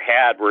Cooper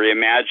had, where he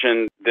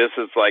imagined this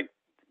is like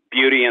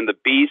Beauty and the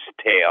Beast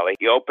tale.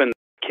 He opened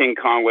King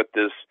Kong with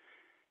this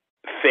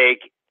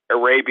fake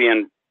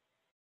Arabian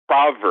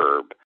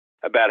proverb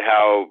about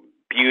how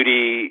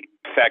beauty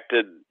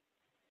affected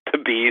the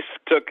beast,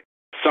 took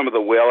some of the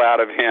will out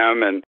of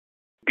him, and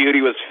beauty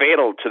was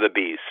fatal to the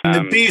beast.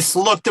 The beast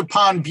looked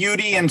upon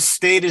beauty and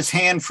stayed his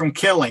hand from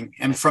killing,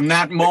 and from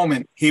that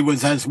moment, he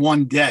was as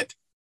one dead.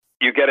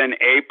 You get an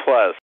A+.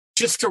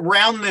 Just to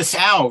round this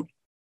out,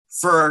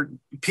 for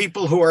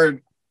people who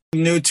are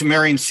new to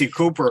Merian C.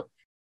 Cooper,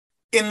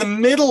 in the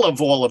middle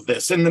of all of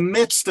this, in the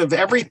midst of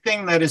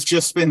everything that has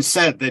just been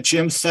said, that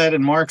Jim said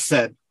and Mark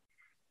said,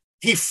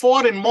 he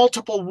fought in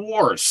multiple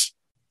wars.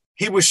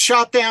 He was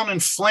shot down in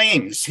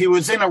flames. He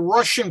was in a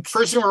Russian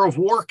prisoner of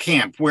war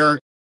camp where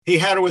he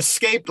had to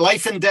escape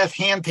life and death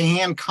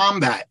hand-to-hand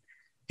combat.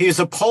 He is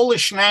a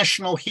Polish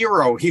national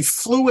hero. He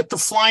flew with the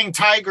Flying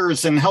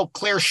Tigers and helped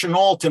Claire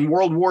Chennault in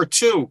World War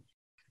II.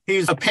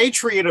 He's a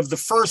patriot of the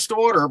First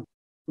Order,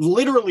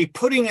 literally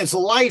putting his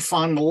life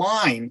on the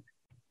line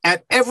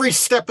at every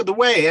step of the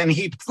way. And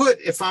he put,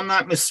 if I'm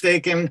not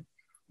mistaken,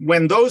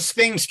 when those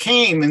things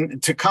came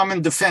and to come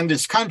and defend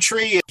his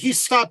country, he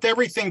stopped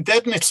everything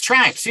dead in its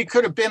tracks. He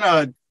could have been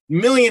a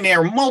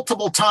millionaire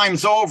multiple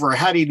times over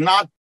had he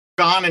not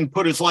gone and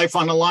put his life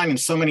on the line in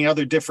so many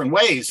other different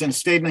ways and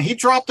stayed. And he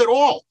dropped it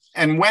all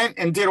and went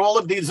and did all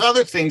of these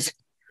other things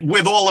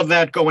with all of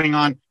that going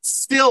on,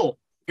 still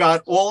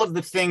got all of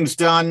the things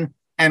done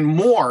and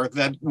more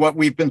than what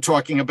we've been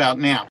talking about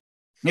now.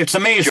 It's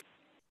amazing.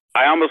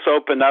 I almost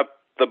opened up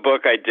the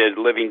book I did,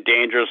 Living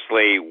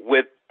Dangerously,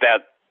 with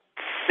that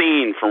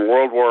scene from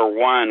World War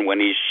I when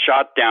he's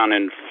shot down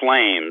in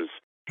flames.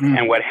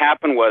 And what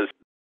happened was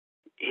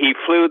he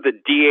flew the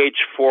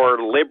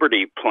DH-4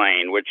 Liberty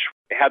plane, which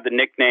had the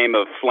nickname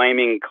of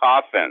Flaming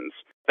Coffins.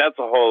 That's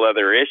a whole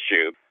other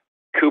issue.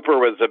 Cooper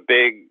was a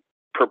big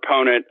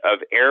proponent of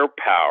air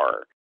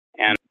power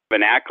and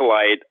an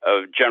acolyte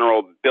of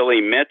General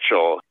Billy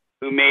Mitchell,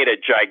 who made a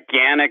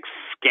gigantic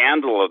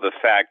scandal of the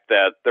fact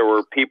that there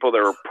were people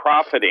that were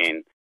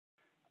profiting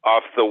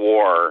off the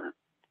war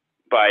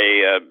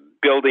by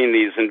building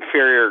these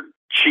inferior,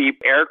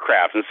 cheap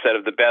aircraft instead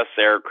of the best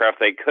aircraft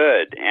they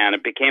could. And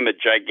it became a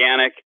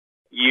gigantic,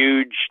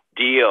 huge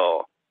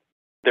deal.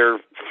 They're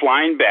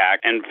flying back.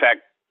 In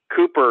fact,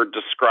 Cooper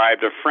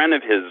described a friend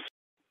of his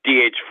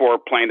DH-4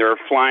 plane. They were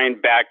flying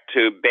back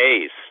to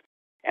base.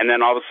 And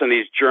then all of a sudden,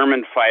 these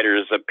German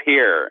fighters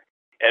appear.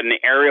 An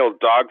aerial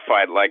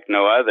dogfight like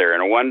no other.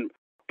 And one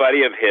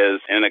buddy of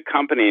his, an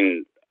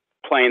accompanying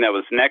plane that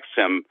was next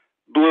to him,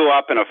 blew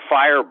up in a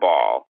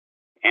fireball.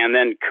 And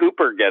then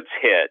Cooper gets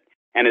hit.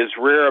 And his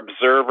rear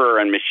observer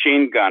and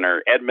machine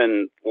gunner,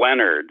 Edmund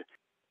Leonard,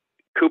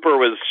 Cooper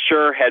was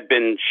sure had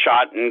been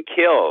shot and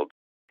killed.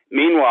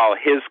 Meanwhile,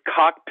 his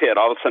cockpit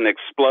all of a sudden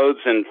explodes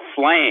in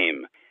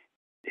flame.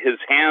 His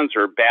hands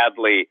are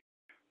badly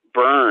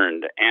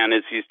burned. And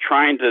as he's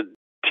trying to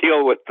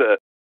deal with the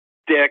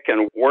stick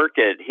and work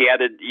it, he had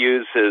to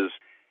use his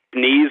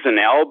knees and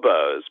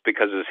elbows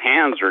because his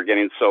hands were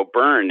getting so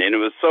burned. And it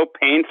was so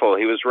painful,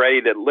 he was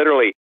ready to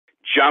literally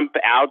jump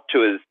out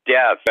to his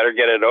death, better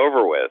get it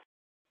over with.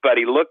 But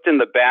he looked in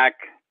the back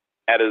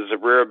at his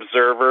rear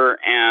observer,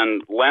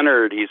 and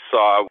Leonard, he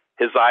saw,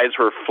 his eyes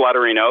were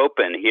fluttering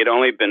open. He had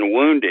only been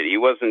wounded. He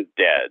wasn't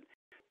dead.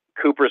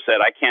 Cooper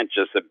said, I can't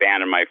just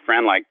abandon my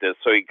friend like this.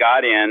 So he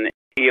got in.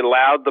 He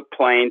allowed the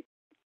plane,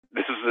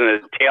 this is in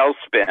a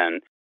tailspin,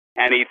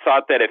 and he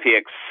thought that if he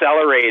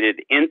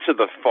accelerated into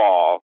the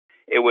fall,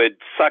 it would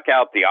suck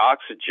out the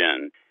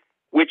oxygen,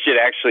 which it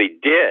actually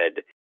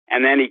did.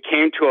 And then he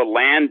came to a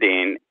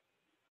landing.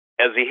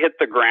 As he hit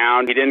the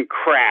ground, he didn't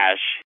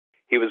crash.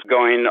 He was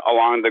going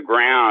along the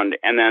ground.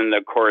 And then,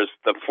 of course,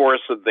 the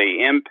force of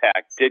the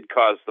impact did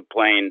cause the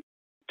plane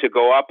to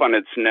go up on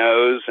its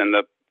nose, and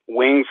the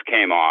wings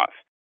came off.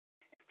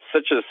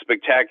 Such a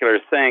spectacular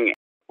thing.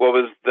 What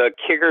was the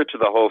kicker to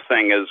the whole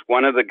thing is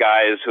one of the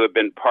guys who had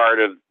been part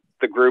of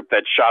the group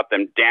that shot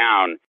them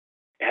down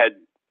had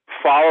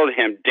followed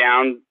him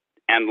down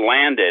and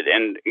landed.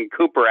 And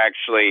Cooper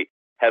actually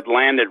had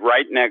landed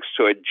right next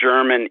to a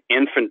German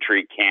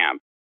infantry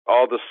camp.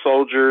 All the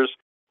soldiers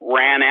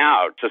ran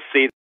out to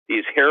see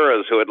these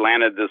heroes who had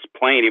landed this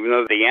plane, even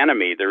though the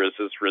enemy, there was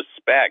this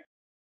respect.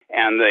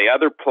 And the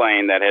other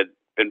plane that had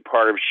been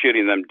part of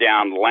shooting them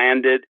down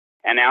landed,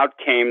 and out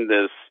came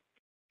this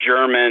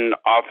German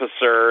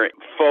officer,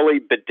 fully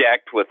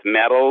bedecked with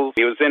medals.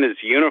 He was in his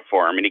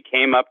uniform, and he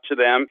came up to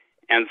them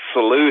and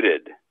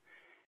saluted.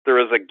 There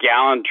was a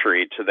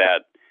gallantry to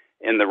that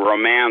in the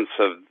romance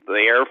of the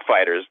air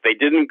fighters. They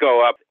didn't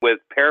go up with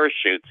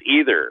parachutes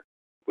either,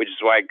 which is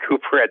why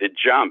Cooper had to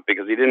jump,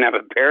 because he didn't have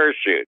a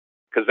parachute,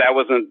 because that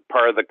wasn't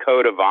part of the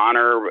code of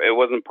honor. It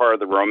wasn't part of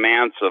the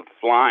romance of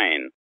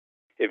flying,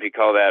 if you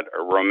call that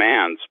a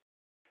romance.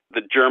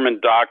 The German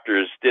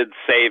doctors did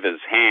save his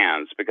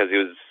hands because he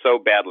was so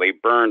badly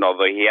burned,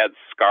 although he had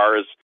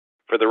scars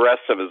for the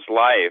rest of his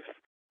life,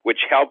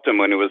 which helped him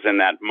when he was in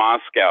that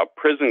Moscow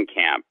prison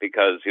camp,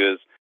 because he was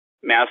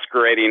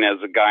masquerading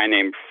as a guy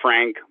named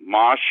Frank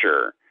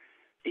Mosher.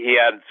 He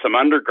had some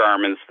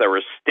undergarments that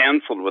were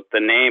stenciled with the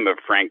name of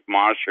Frank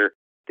Mosher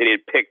that he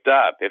had picked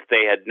up. If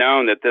they had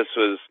known that this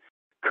was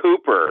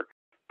Cooper,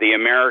 the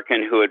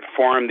American who had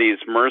formed these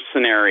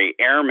mercenary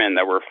airmen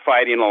that were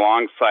fighting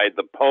alongside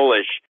the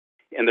Polish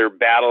in their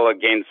battle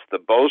against the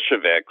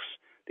Bolsheviks,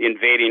 the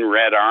invading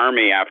Red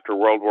Army after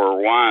World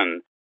War I,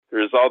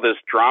 there's all this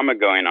drama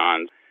going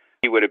on.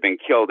 He would have been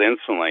killed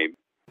instantly.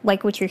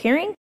 Like what you're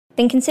hearing?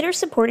 Then consider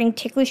supporting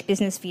Ticklish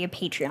Business via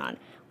Patreon.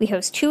 We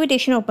host 2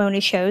 additional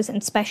bonus shows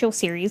and special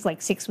series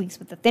like 6 Weeks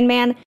with the Thin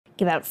Man,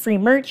 give out free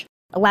merch,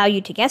 allow you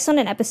to guest on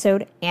an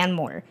episode, and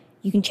more.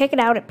 You can check it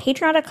out at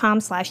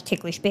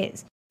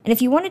patreon.com/ticklishbiz. And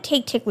if you want to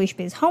take Ticklish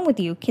Biz home with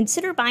you,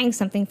 consider buying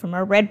something from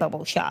our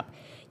Redbubble shop.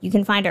 You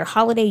can find our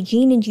holiday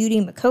Jean and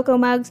Judy Makoko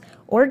mugs,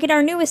 or get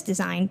our newest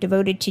design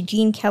devoted to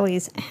Gene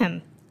Kelly's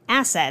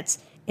assets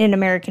in An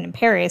American in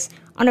Paris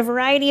on a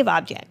variety of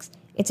objects.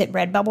 It's at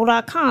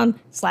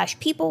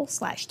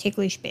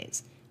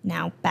redbubble.com/people/ticklishbiz.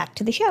 Now back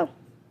to the show.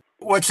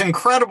 What's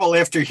incredible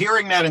after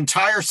hearing that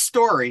entire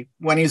story,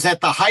 when he's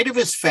at the height of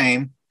his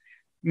fame,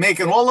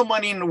 making all the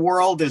money in the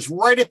world, is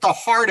right at the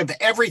heart of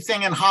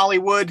everything in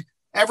Hollywood.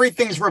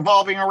 Everything's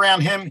revolving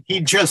around him.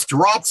 He just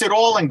drops it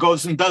all and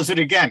goes and does it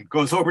again.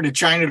 Goes over to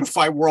China to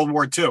fight World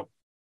War II.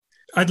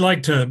 I'd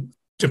like to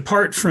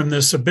depart from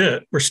this a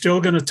bit. We're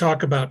still going to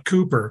talk about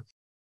Cooper,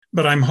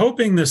 but I'm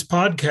hoping this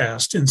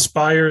podcast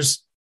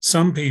inspires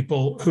some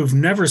people who've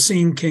never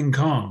seen King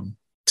Kong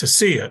to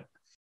see it,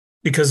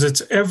 because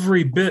it's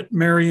every bit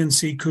Merian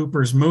C.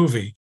 Cooper's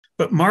movie.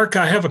 But Mark,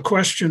 I have a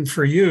question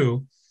for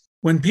you.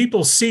 When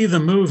people see the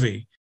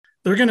movie,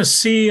 they're going to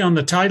see on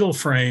the title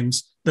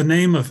frames the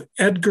name of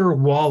Edgar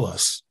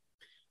Wallace.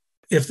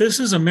 If this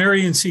is a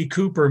Merian C.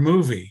 Cooper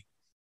movie,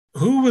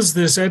 who was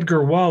this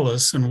Edgar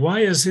Wallace and why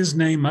is his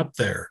name up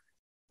there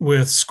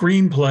with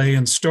screenplay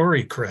and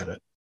story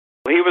credit?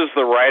 He was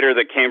the writer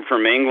that came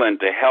from England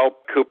to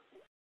help Cooper.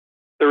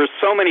 There were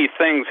so many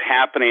things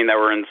happening that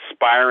were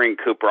inspiring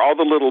Cooper, all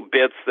the little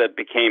bits that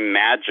became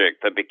magic,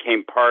 that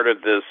became part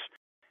of this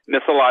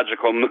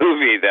mythological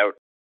movie that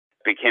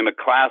became a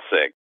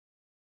classic.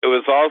 It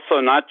was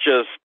also not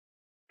just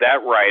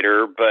that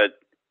writer, but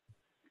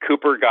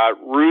Cooper got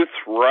Ruth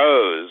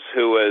Rose,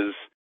 who was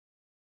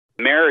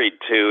married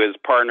to his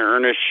partner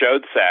Ernest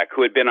Schoedsack,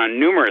 who had been on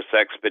numerous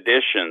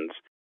expeditions.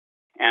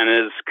 And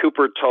as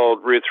Cooper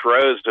told Ruth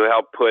Rose to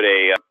help put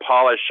a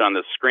polish on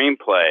the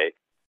screenplay,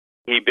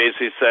 he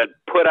basically said,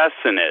 put us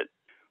in it,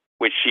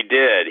 which she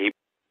did.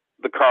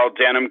 The Carl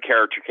Denham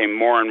character came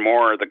more and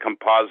more the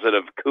composite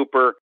of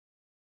Cooper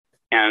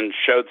and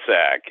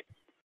Schoedsack.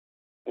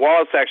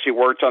 Wallace actually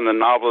worked on the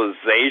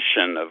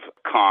novelization of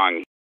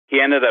Kong. He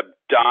ended up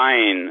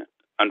dying,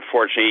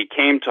 unfortunately. He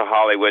came to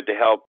Hollywood to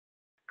help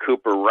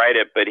Cooper write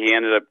it, but he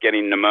ended up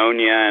getting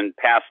pneumonia and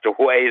passed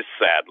away,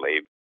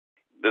 sadly.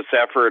 This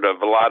effort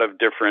of a lot of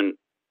different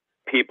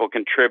people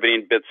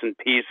contributing bits and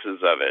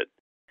pieces of it.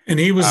 And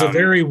he was a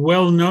very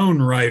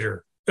well-known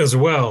writer as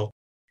well.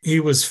 He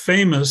was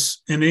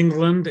famous in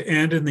England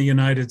and in the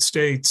United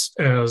States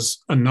as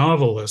a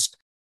novelist.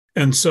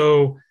 And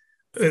so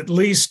at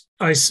least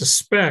I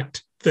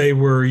suspect they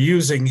were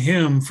using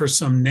him for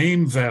some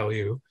name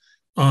value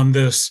on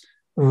this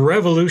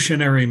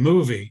revolutionary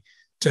movie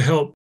to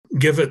help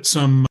give it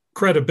some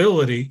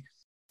credibility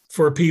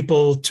for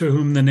people to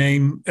whom the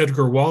name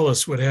Edgar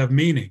Wallace would have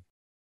meaning.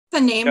 The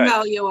name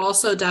value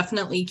also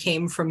definitely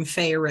came from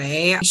Fay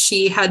Wray.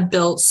 She had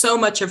built so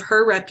much of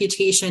her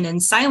reputation in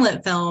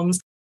silent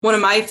films. One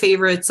of my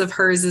favorites of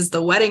hers is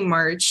The Wedding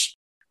March,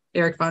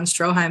 Erich von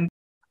Stroheim.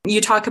 You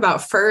talk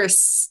about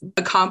firsts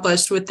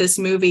accomplished with this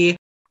movie.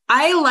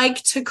 I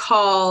like to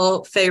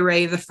call Fay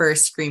Wray the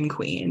first Scream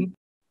Queen.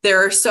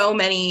 There are so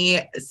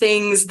many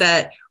things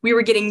that we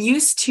were getting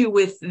used to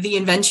with the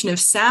invention of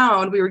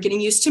sound. We were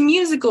getting used to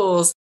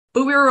musicals,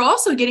 but we were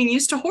also getting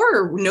used to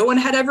horror. No one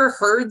had ever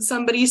heard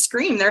somebody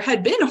scream. There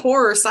had been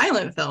horror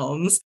silent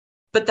films,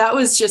 but that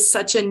was just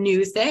such a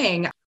new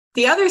thing.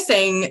 The other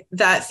thing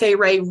that Fay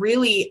Wray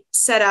really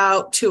set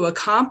out to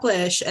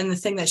accomplish, and the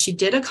thing that she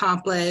did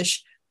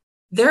accomplish,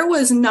 there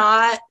was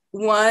not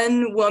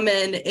one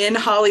woman in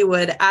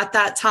Hollywood at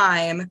that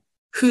time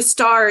who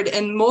starred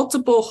in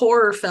multiple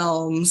horror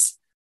films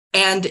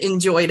and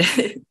enjoyed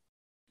it.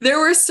 There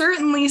were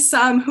certainly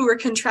some who were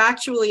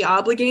contractually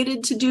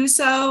obligated to do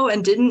so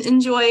and didn't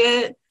enjoy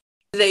it.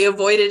 They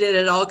avoided it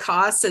at all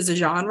costs as a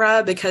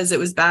genre because it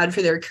was bad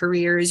for their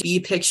careers. B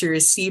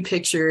pictures, C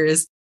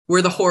pictures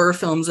were the horror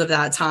films of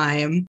that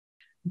time.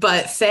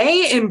 But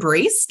Fay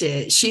embraced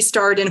it. She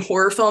starred in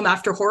horror film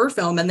after horror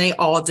film, and they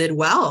all did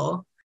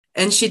well.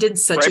 And she did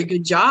such a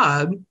good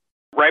job.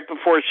 Right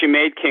before she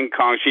made King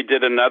Kong, she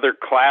did another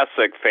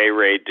classic Fay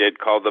Wray did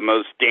called The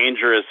Most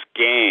Dangerous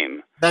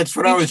Game. That's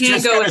what I was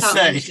just going to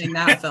say.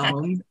 That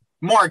film.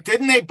 Mark,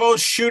 didn't they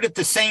both shoot at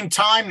the same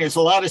time? There's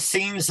a lot of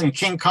scenes in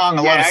King Kong,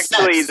 a lot of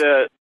sets.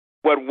 Actually,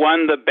 what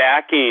won the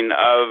backing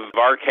of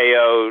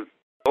RKO,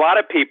 a lot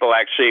of people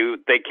actually,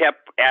 they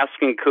kept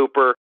asking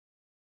Cooper,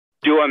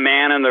 do a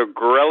man in the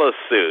gorilla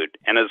suit.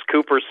 And as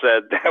Cooper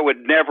said, that would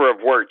never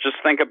have worked.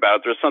 Just think about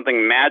it. There's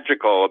something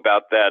magical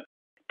about that,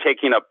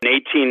 taking up an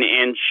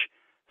 18-inch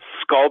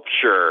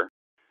sculpture,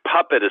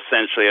 puppet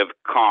essentially of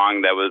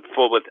Kong that was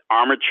full with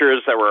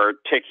armatures that were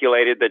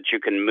articulated that you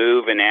can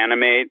move and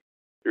animate.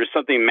 There's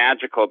something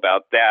magical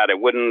about that. It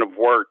wouldn't have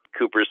worked,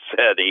 Cooper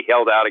said. He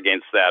held out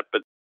against that.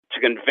 But to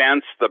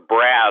convince the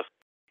brass,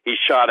 he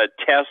shot a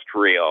test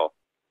reel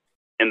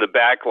in the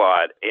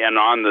backlot and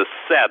on the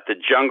set, the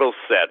jungle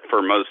set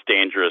for Most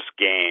Dangerous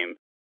Game.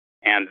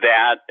 And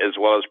that, as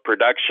well as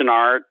production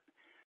art,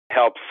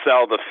 helped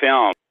sell the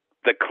film.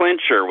 The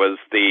clincher was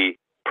the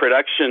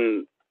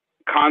production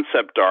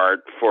concept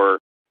art for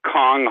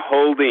Kong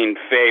holding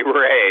Fay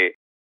Wray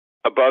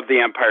above the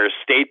Empire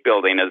State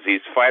Building as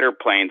these fighter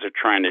planes are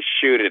trying to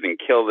shoot it and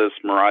kill this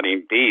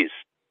marauding beast.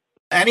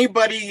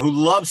 Anybody who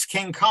loves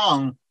King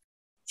Kong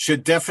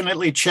should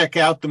definitely check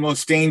out The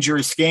Most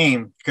Dangerous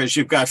Game, because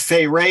you've got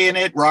Fay Wray in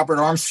it. Robert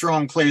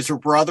Armstrong plays her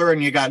brother,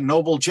 and you got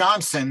Noble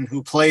Johnson,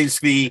 who plays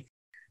the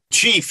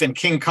chief in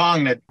King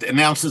Kong that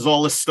announces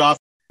all this stuff.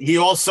 He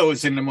also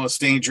is in The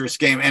Most Dangerous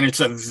Game, and it's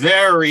a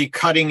very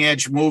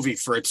cutting-edge movie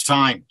for its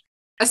time.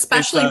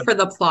 Especially for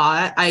the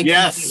plot.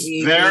 Yes,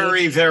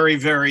 very, very,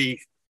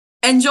 very.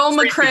 And Joel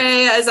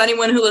McCrea, as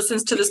anyone who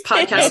listens to this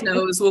podcast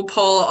knows, will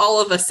pull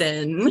all of us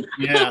in.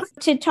 Yeah.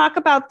 To talk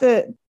about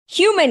the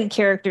human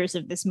characters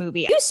of this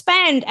movie, you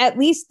spend at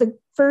least the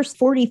first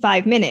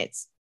 45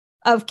 minutes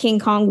of King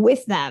Kong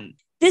with them.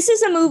 This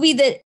is a movie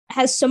that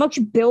has so much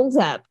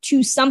build-up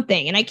to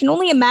something, and I can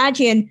only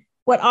imagine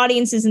what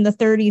audiences in the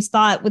 30s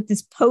thought with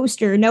this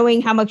poster,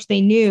 knowing how much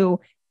they knew,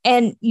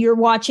 and you're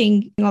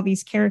watching all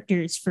these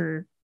characters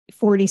for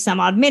 40 some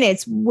odd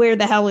minutes. Where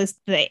the hell is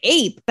the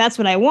ape? That's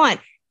what I want,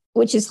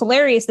 which is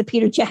hilarious that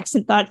Peter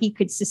Jackson thought he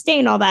could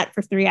sustain all that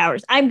for 3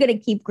 hours. I'm going to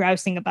keep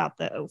grousing about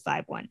the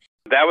 05 one.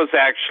 That was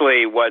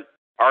actually what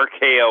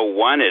RKO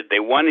wanted. They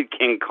wanted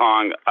King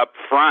Kong up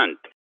front.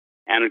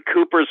 And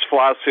Cooper's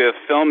philosophy of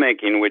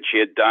filmmaking, which he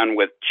had done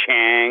with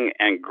Chang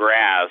and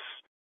Grass,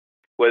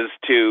 was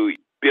to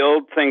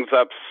build things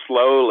up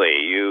slowly.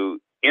 You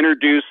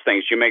introduce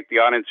things, you make the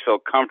audience feel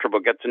comfortable,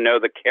 get to know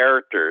the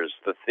characters,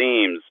 the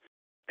themes,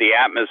 the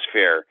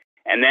atmosphere,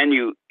 and then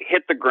you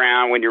hit the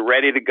ground when you're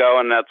ready to go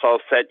and that's all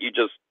set. You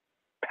just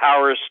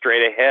power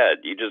straight ahead.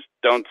 You just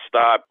don't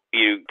stop.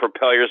 You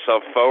propel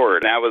yourself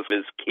forward. That was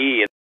his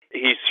key.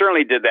 He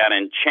certainly did that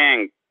in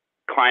Chang,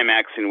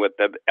 climaxing with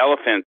the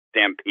elephant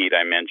stampede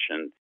I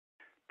mentioned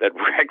that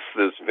wrecks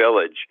this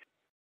village.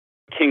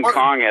 King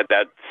Kong had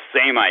that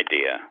same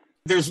idea.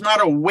 There's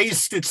not a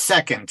wasted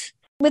second.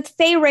 With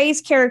Fay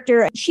Wray's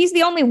character, she's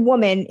the only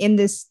woman in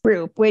this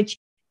group, which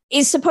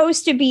is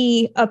supposed to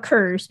be a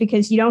curse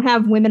because you don't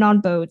have women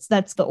on boats.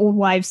 That's the old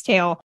wives'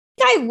 tale.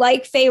 I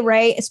like Fay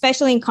Wray,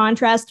 especially in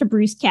contrast to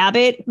Bruce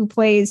Cabot, who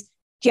plays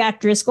Jack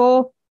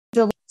Driscoll,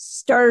 the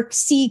stark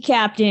sea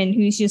captain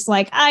who's just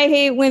like, I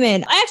hate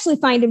women. I actually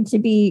find him to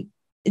be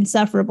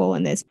insufferable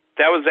in this.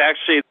 That was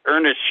actually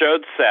Ernest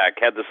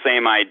Schoedsack had the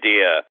same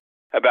idea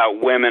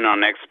about women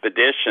on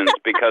expeditions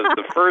because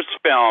the first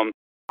film,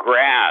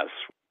 Grass,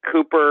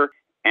 Cooper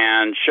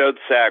and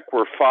Schoedsack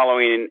were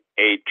following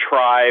a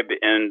tribe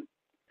in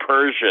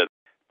Persia.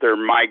 Their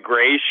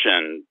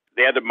migration,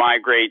 they had to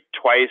migrate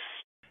twice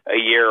a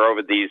year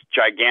over these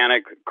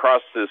gigantic,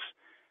 across this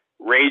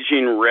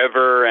raging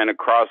river and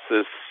across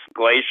this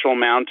glacial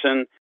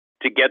mountain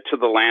to get to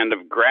the land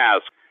of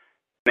Grass.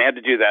 They had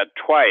to do that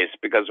twice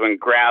because when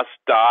Grass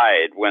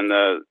died, when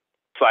the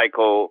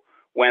cycle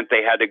went,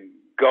 they had to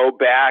go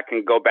back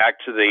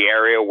to the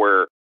area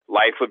where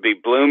life would be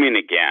blooming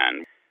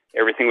again.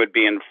 Everything would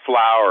be in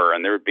flower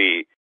and there would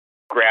be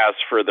grass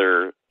for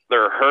their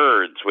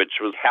herds, which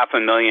was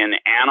 500,000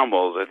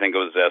 animals, I think it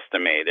was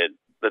estimated,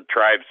 the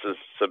tribes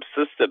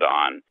subsisted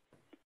on.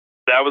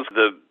 That was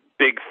the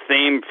big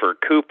theme for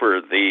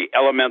Cooper, the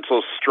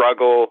elemental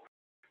struggle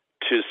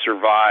to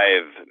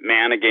survive,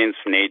 man against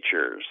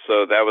nature.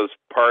 So that was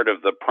part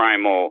of the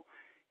primal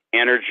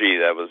energy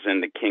that was in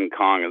the King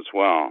Kong as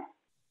well.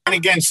 Man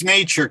against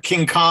nature,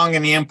 King Kong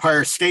and the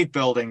Empire State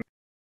Building,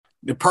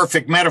 the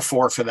perfect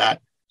metaphor for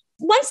that.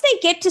 Once they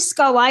get to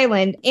Skull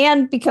Island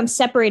and become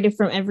separated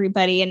from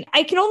everybody, and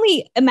I can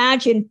only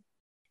imagine,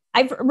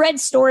 I've read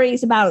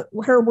stories about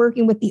her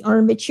working with the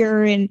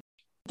armature and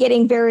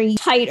getting very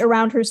tight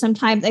around her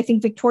sometimes. I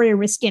think Victoria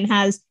Riskin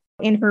has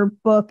in her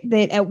book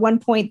that at one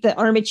point the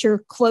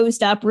armature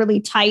closed up really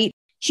tight.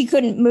 She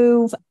couldn't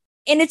move.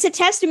 And it's a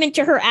testament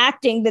to her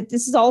acting that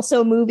this is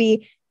also a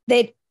movie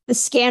that the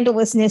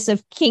scandalousness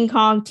of King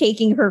Kong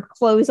taking her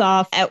clothes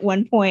off at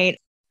one point.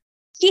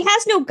 She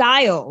has no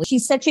guile.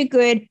 She's such a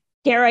good,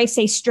 dare I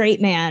say,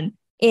 straight man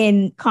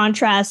in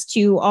contrast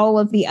to all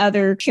of the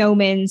other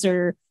showmans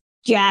or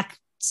Jack's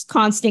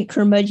constant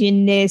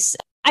curmudgeonness.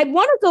 I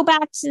want to go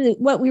back to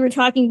what we were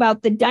talking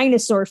about, the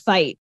dinosaur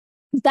fight.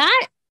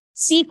 That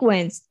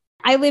sequence,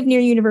 I live near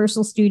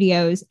Universal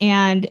Studios,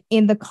 and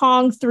in the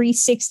Kong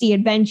 360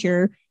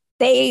 adventure,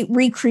 they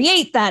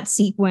recreate that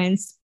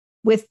sequence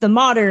with the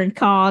modern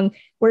Kong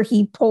where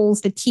he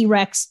pulls the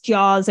T-Rex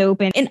jaws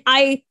open. And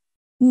I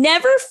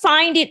never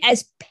find it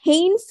as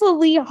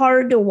painfully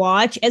hard to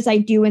watch as I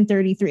do in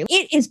 33.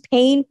 It is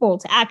painful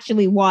to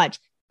actually watch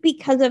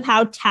because of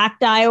how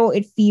tactile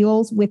it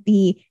feels with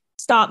the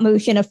stop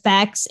motion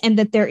effects and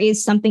that there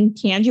is something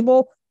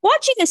tangible.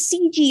 Watching a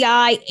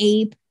CGI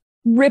ape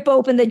rip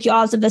open the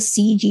jaws of a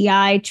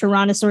CGI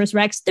Tyrannosaurus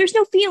Rex, there's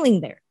no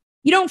feeling there.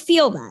 You don't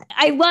feel that.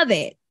 I love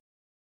it.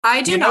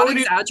 I do not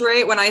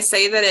exaggerate when I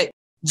say that it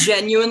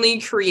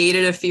genuinely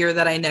created a fear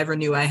that I never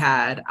knew I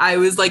had. I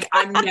was like,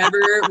 I'm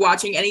never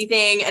watching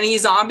any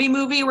zombie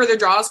movie where their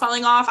jaws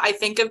falling off. I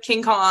think of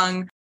King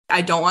Kong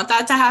I don't want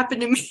that to happen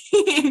to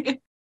me.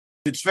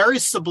 It's very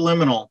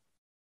subliminal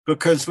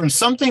because when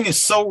something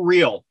is so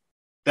real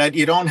that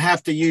you don't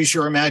have to use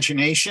your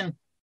imagination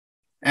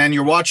and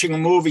you're watching a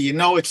movie, you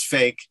know it's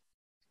fake,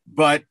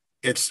 but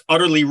it's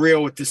utterly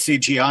real with the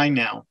CGI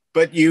now.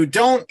 But you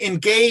don't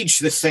engage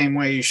the same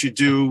way you should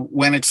do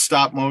when it's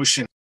stop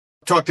motion.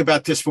 I've talked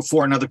about this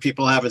before and other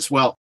people have as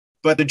well.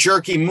 But the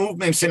jerky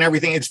movements and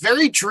everything, it's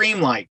very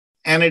dreamlike.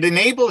 And it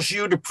enables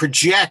you to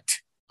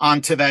project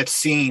onto that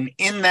scene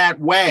in that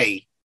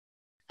way,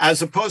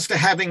 as opposed to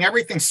having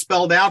everything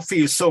spelled out for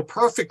you so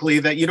perfectly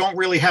that you don't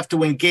really have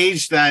to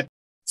engage that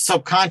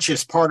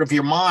subconscious part of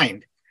your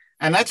mind.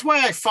 And that's why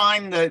I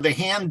find the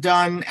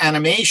hand-done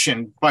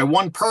animation by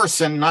one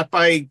person, not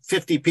by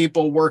 50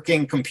 people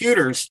working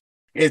computers,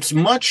 it's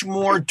much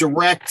more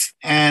direct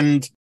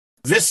and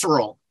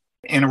visceral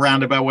in a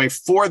roundabout way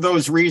for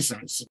those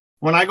reasons.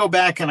 When I go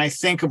back and I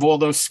think of all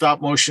those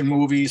stop-motion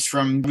movies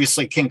from,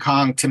 obviously, King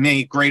Kong, to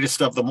me,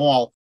 greatest of them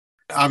all,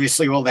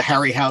 obviously all the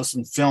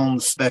Harryhausen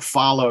films that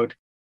followed,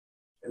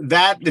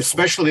 that,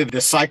 especially the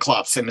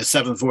Cyclops in The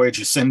Seventh Voyage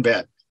of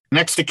Sinbad,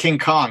 next to King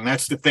Kong,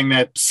 that's the thing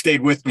that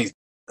stayed with me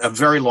a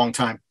very long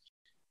time.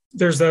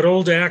 There's that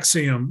old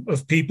axiom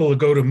of people who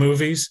go to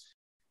movies.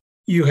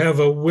 You have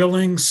a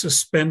willing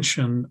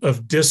suspension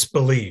of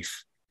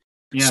disbelief.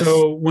 Yes.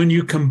 So when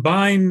you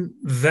combine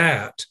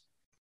that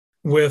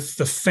with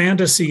the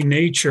fantasy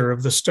nature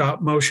of the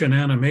stop motion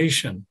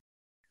animation,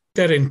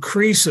 that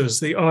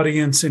increases the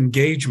audience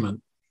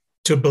engagement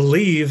to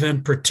believe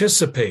and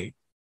participate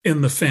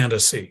in the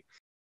fantasy.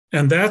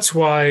 And that's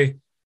why,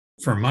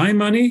 for my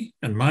money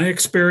and my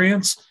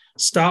experience,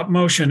 stop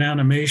motion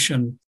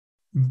animation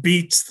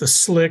beats the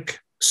slick,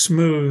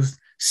 smooth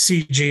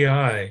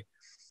CGI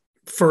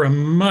for a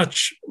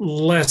much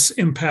less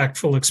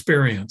impactful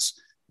experience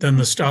than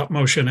the stop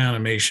motion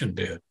animation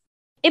did.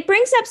 It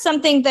brings up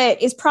something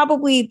that is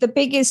probably the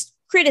biggest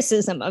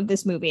criticism of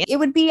this movie. It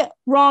would be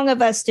wrong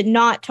of us to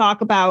not talk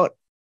about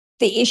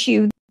the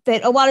issue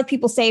that a lot of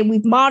people say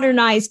we've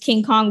modernized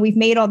King Kong, we've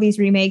made all these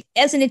remakes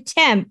as an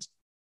attempt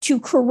to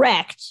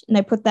correct, and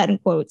I put that in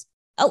quotes,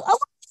 a lot of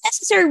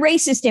necessary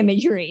racist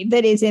imagery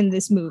that is in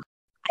this movie.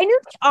 I know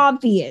it's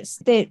obvious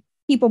that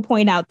people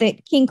point out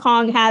that King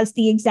Kong has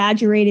the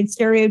exaggerated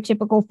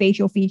stereotypical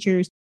facial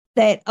features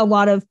that a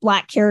lot of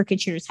Black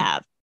caricatures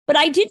have. But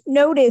I didn't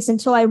notice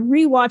until I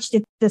rewatched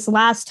it this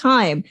last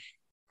time.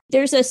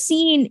 There's a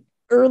scene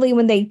early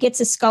when they get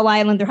to Skull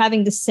Island, they're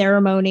having the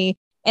ceremony,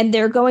 and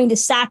they're going to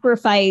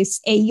sacrifice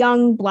a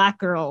young Black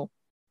girl.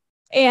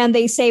 And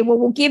they say, well,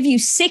 we'll give you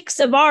 6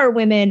 of our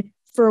women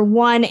for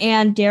 1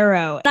 Ann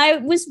Darrow. And I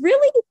was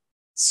really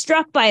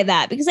struck by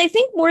that because I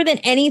think more than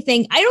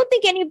anything, I don't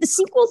think any of the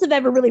sequels have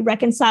ever really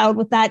reconciled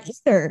with that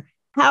either.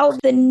 How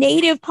the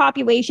native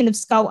population of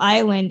Skull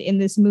Island in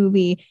this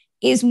movie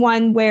is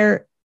one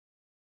where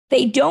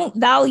they don't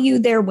value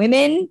their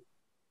women.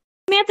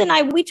 Samantha and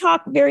I, we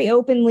talk very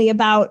openly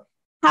about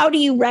how do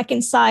you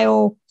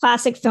reconcile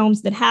classic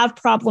films that have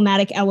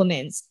problematic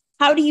elements?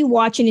 How do you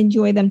watch and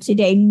enjoy them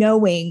today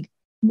knowing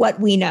what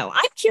we know?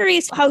 I'm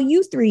curious how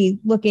you three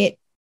look at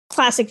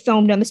classic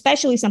filmdom,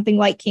 especially something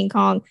like King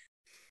Kong.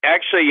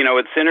 Actually,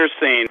 it's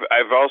interesting.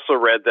 I've also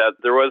read that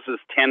there was this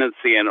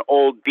tendency in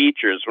old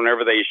features,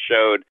 whenever they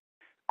showed,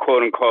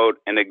 quote unquote,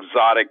 an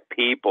exotic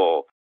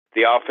people,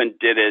 they often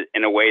did it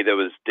in a way that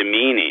was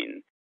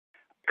demeaning.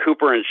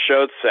 Cooper and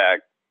Schoedsack,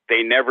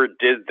 they never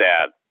did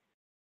that.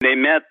 They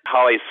met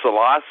Haile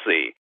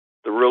Selassie,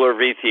 the ruler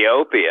of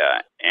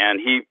Ethiopia, and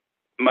he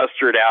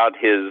mustered out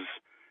his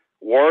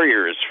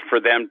warriors for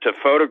them to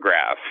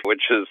photograph,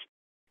 which is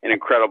an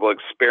incredible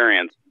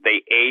experience.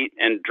 They ate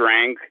and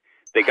drank.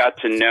 They got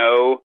to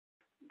know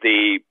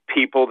the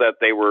people that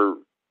they were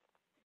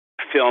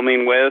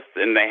filming with,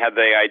 and they had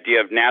the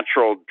idea of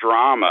natural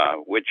drama,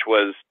 which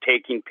was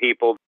taking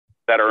people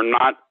that are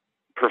not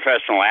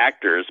professional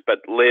actors, but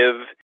live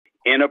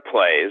in a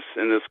place.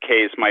 In this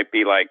case, might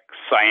be like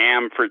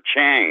Siam for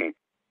Chang.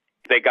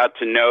 They got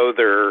to know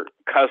their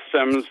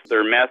customs,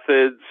 their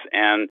methods,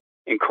 and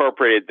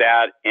incorporated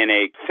that in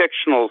a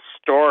fictional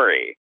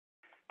story,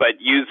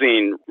 but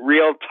using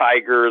real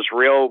tigers,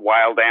 real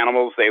wild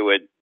animals they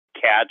would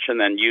catch and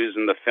then use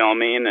in the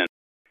filming. And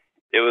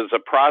it was a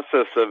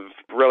process of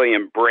really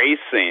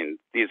embracing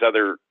these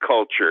other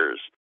cultures.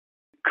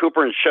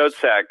 Cooper and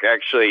Schoedsack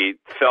actually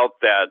felt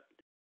that,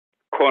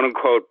 quote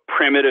unquote,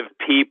 primitive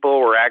people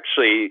were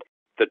actually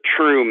the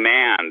true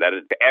man, that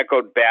it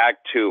echoed back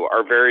to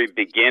our very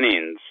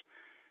beginnings,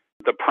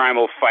 the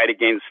primal fight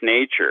against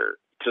nature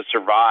to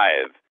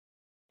survive.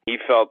 He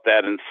felt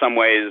that in some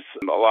ways,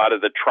 a lot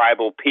of the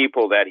tribal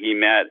people that he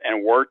met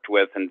and worked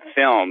with and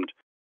filmed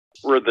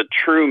were the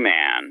true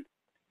man.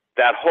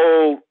 That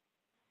whole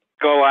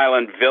Skull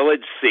Island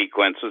village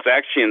sequence was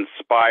actually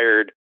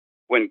inspired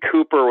when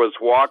Cooper was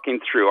walking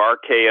through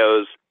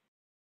RKO's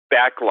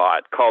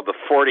backlot called the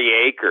 40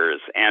 Acres,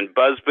 and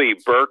Busby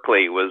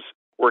Berkeley was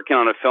working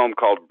on a film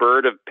called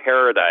Bird of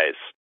Paradise,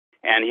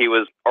 and he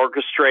was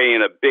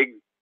orchestrating a big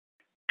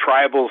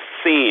tribal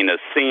scene, a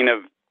scene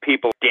of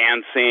people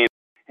dancing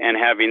and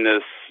having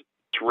this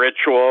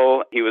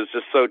ritual. He was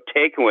just so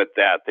taken with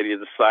that he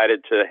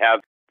decided to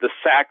have the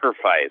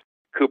sacrifice.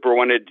 Cooper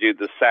wanted to do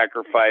the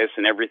sacrifice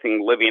and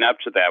everything living up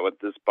to that with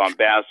this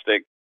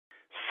bombastic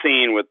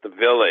scene with the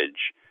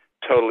village,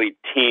 totally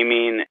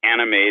teeming,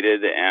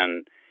 animated,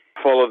 and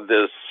full of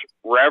this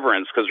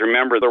reverence. Because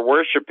remember, they're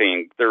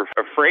worshiping, they're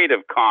afraid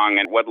of Kong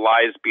and what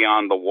lies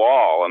beyond the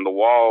wall. And the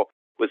wall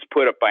was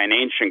put up by an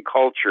ancient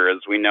culture, as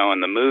we know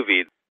in the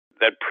movie,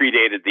 that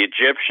predated the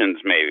Egyptians,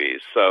 maybe.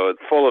 So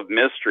it's full of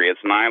mystery.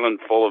 It's an island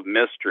full of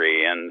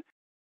mystery. And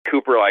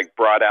Cooper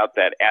brought out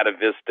that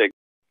atavistic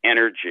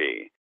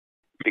energy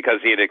because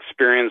he had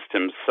experienced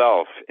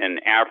himself in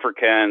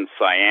Africa and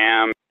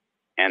Siam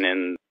and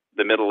in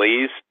the Middle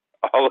East,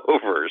 all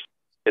over.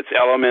 It's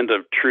element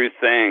of true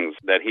things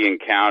that he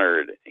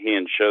encountered, he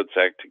and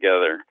Schoedsack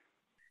together.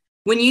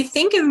 When you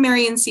think of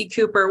Merian C.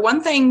 Cooper,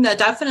 one thing that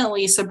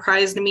definitely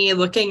surprised me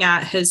looking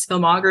at his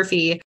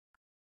filmography,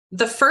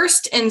 the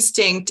first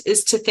instinct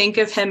is to think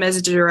of him as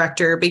a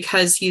director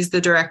because he's the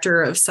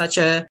director of such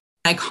an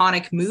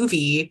iconic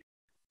movie.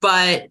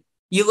 But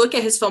you look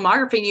at his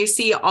filmography and you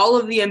see all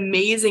of the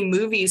amazing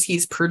movies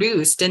he's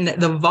produced and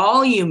the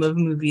volume of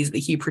movies that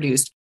he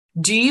produced.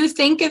 Do you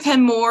think of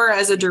him more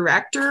as a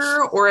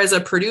director or as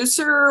a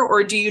producer,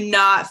 or do you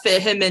not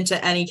fit him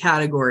into any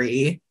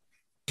category?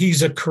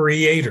 He's a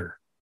creator,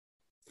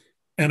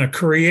 and a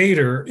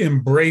creator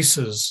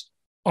embraces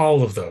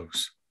all of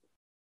those.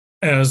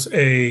 As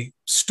a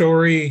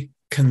story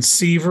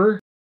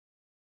conceiver,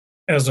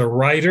 as a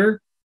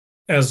writer,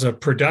 as a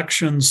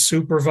production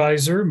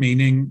supervisor,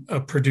 meaning a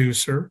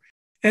producer.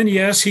 And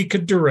yes, he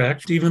could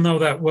direct, even though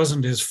that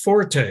wasn't his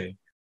forte.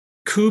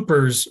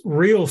 Cooper's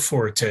real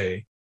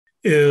forte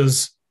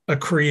is a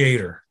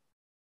creator,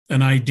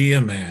 an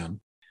idea man.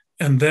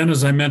 And then,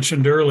 as I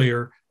mentioned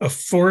earlier, a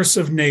force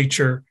of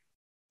nature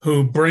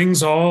who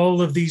brings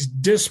all of these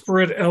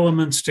disparate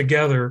elements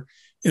together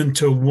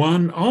into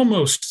one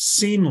almost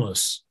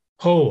seamless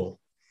whole.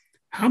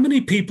 How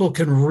many people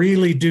can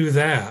really do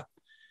that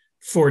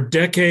for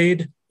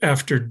decade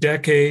after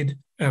decade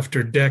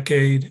after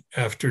decade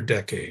after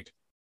decade?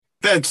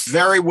 That's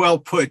very well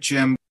put,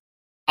 Jim.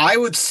 I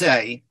would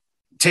say,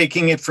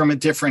 taking it from a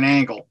different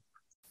angle,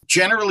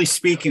 generally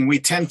speaking, we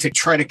tend to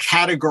try to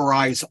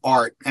categorize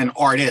art and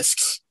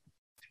artists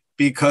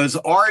because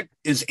art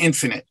is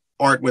infinite,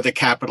 art with a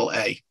capital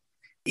A.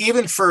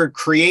 Even for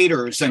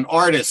creators and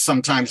artists,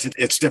 sometimes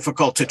it's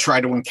difficult to try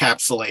to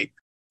encapsulate.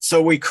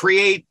 So we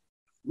create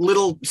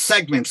little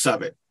segments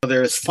of it.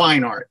 There's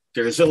fine art,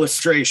 there's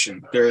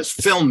illustration, there's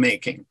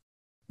filmmaking,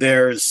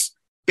 there's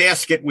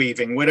basket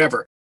weaving,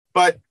 whatever.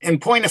 But in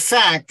point of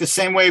fact, the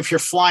same way if you're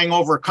flying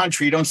over a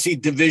country, you don't see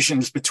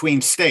divisions between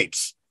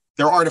states.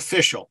 They're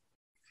artificial.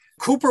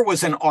 Cooper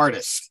was an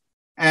artist,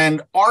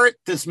 and art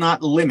does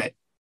not limit.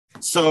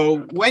 So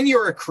when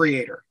you're a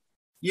creator,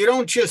 you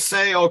don't just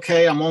say,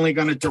 okay, I'm only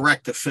going to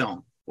direct a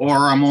film,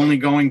 or I'm only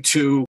going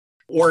to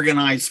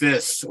organize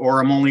this, or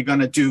I'm only going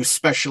to do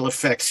special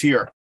effects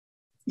here.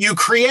 You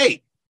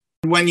create.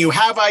 When you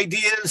have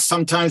ideas,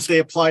 sometimes they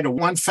apply to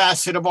one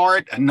facet of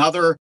art,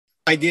 another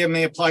idea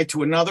may apply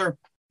to another.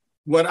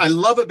 What I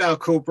love about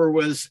Cooper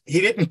was he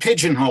didn't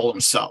pigeonhole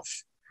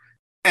himself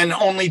and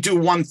only do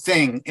one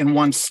thing in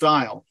one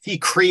style. He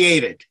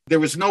created. There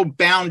was no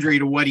boundary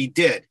to what he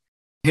did.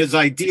 His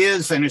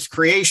ideas and his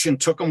creation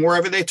took him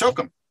wherever they took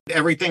him.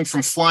 Everything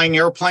from flying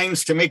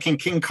airplanes to making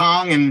King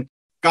Kong and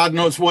God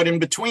knows what in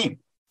between.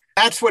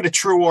 That's what a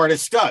true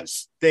artist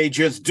does. They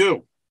just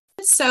do.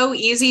 It's so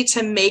easy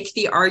to make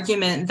the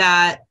argument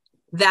that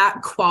that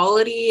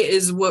quality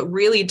is what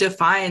really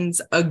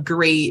defines a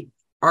great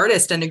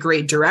artist and a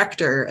great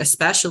director,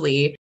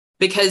 especially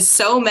because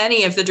so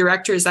many of the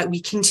directors that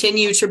we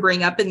continue to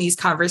bring up in these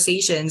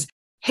conversations,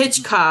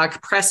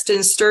 Hitchcock,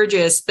 Preston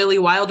Sturges, Billy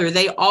Wilder,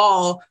 they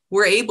all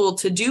were able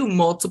to do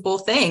multiple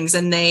things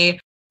and they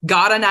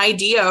got an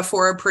idea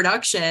for a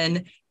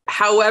production.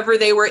 However,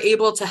 they were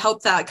able to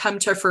help that come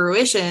to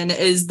fruition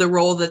is the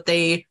role that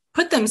they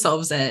put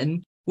themselves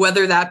in,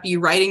 whether that be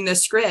writing the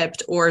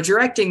script or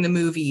directing the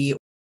movie.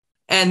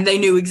 And they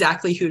knew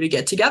exactly who to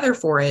get together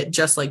for it,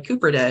 just like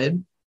Cooper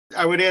did.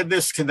 I would add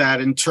this to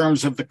that in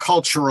terms of the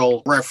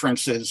cultural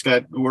references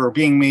that were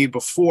being made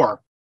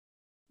before.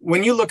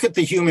 When you look at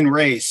the human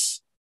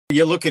race,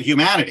 you look at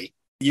humanity,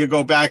 you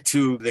go back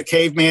to the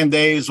caveman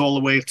days all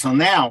the way till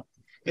now.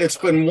 It's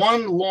been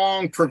one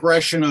long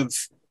progression of,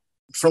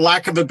 for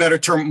lack of a better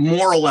term,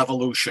 moral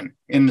evolution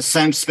in the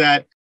sense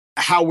that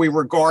how we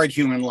regard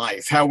human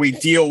life, how we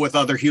deal with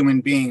other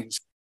human beings.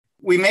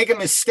 We make a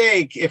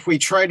mistake if we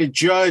try to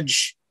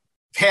judge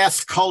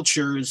past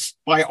cultures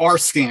by our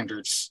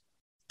standards.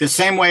 The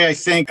same way I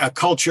think a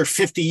culture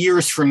 50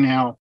 years from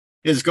now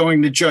is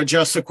going to judge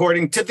us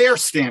according to their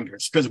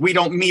standards because we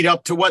don't meet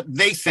up to what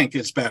they think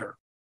is better.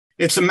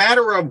 It's a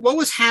matter of what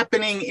was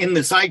happening in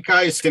the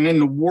zeitgeist and in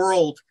the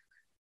world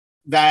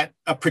that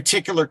a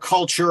particular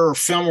culture or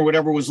film or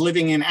whatever was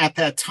living in at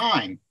that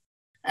time.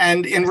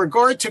 And in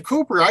regard to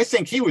Cooper, I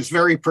think he was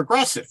very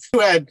progressive. You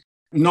had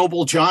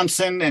Noble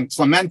Johnson and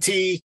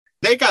Clementi.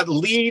 They got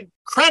lead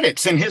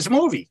credits in his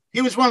movie.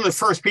 He was one of the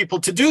first people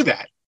to do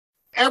that.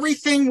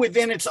 Everything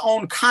within its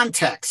own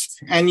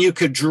context. And you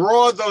could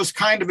draw those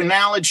kind of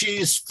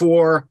analogies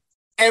for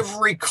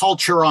every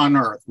culture on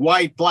earth,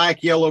 white,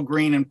 black, yellow,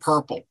 green, and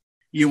purple.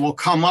 You will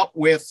come up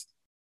with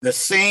the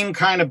same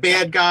kind of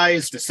bad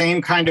guys, the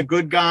same kind of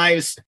good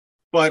guys,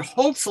 but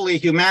hopefully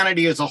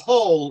humanity as a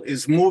whole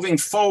is moving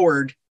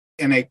forward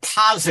in a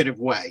positive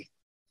way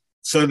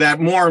so that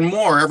more and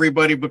more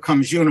everybody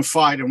becomes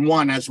unified and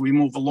one as we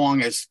move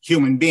along as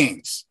human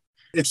beings.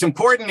 It's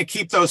important to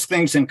keep those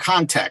things in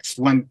context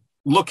when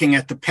looking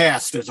at the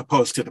past as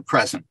opposed to the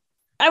present.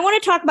 I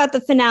want to talk about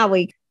the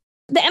finale.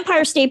 The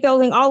Empire State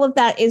Building, all of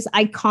that is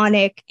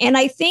iconic. And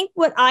I think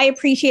what I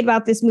appreciate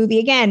about this movie,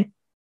 again,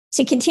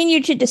 to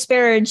continue to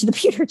disparage the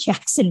Peter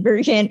Jackson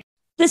version,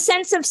 the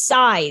sense of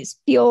size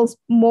feels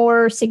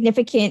more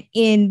significant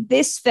in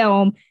this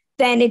film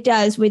than it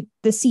does with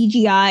the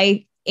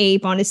CGI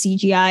ape on a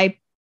CGI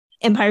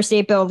Empire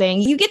State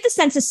Building. You get the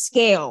sense of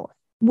scale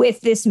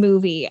with this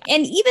movie.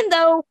 And even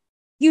though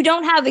you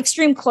don't have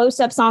extreme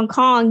close-ups on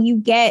Kong, you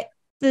get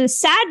the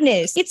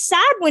sadness. It's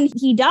sad when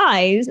he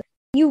dies.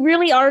 You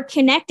really are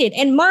connected.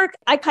 And Mark,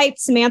 I hyped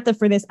Samantha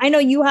for this. I know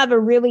you have a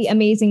really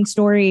amazing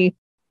story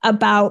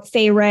about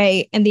Fay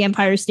Wray and the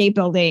Empire State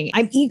Building.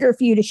 I'm eager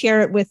for you to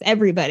share it with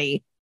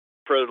everybody.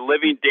 For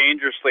Living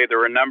Dangerously, there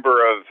were a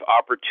number of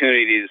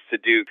opportunities to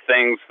do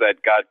things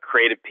that got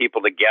creative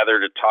people together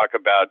to talk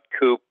about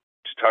Coop,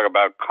 to talk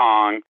about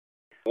Kong.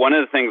 One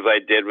of the things I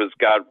did was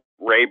got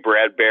Ray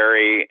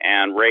Bradbury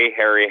and Ray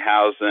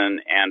Harryhausen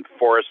and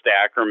Forrest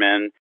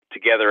Ackerman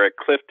together at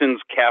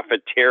Clifton's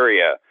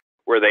Cafeteria,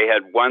 where they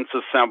had once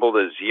assembled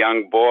as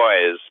young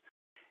boys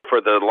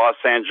for the Los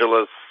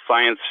Angeles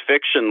Science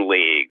Fiction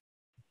League.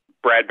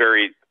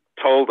 Bradbury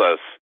told us,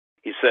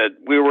 he said,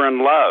 we were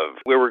in love.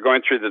 We were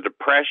going through the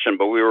Depression,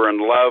 but we were in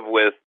love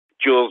with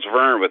Jules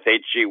Verne, with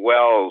H.G.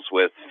 Wells,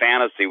 with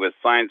fantasy, with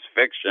science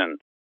fiction,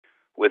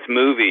 with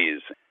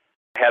movies.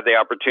 Had the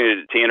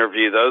opportunity to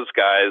interview those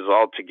guys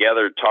all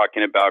together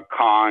talking about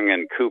Kong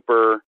and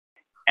Cooper,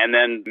 and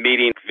then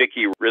meeting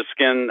Vicki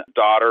Riskin,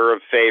 daughter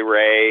of Fay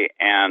Wray,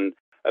 and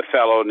a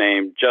fellow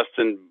named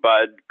Justin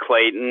Bud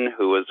Clayton,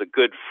 who was a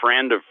good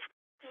friend of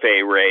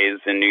Fay Wray's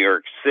in New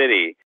York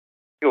City.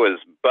 It was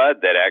Bud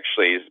that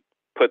actually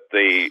put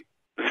the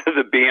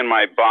bee in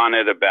my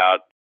bonnet about,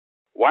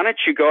 why don't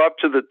you go up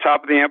to the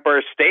top of the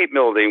Empire State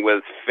Building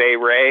with Fay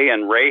Wray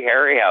and Ray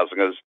Harryhausen?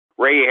 Because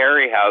Ray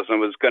Harryhausen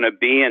was going to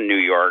be in New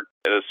York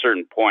at a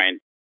certain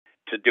point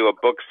to do a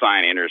book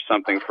signing or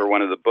something for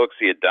one of the books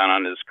he had done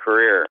on his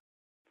career.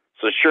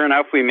 So sure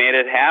enough, we made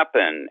it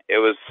happen. It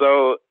was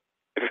so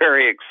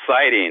very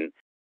exciting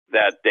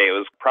that day. It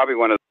was probably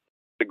one of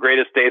the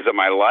greatest days of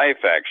my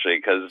life, actually,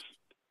 because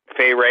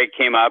Fay Wray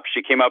came up.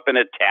 She came up in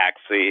a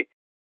taxi,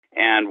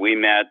 and we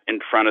met in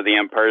front of the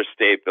Empire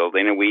State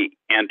Building, and we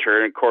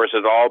entered. Of course,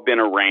 it had all been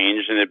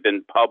arranged and had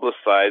been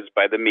publicized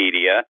by the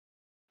media.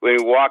 We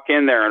walk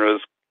in there, and it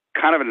was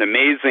kind of an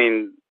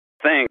amazing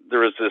thing. There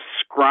was this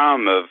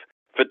scrum of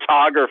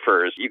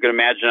photographers. You can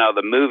imagine how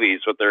the movies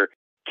with their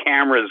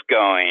cameras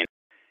going.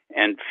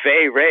 And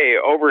Fay Wray,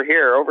 over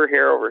here, over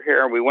here, over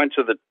here. And we went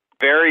to the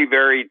very,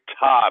 very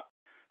top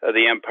of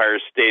the Empire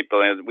State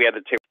Building. We had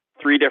to take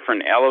 3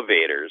 different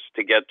elevators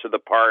to get to the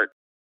part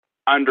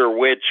under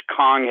which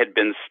Kong had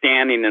been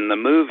standing in the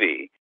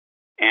movie.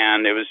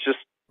 And it was just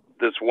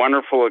this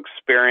wonderful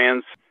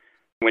experience.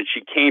 When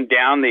she came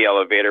down the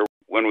elevator,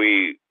 when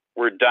we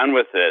were done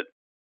with it,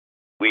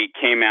 we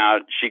came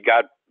out, she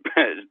got,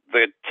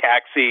 the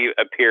taxi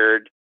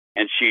appeared,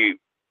 and she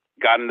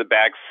got in the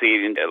back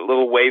seat, and a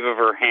little wave of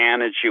her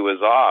hand, and she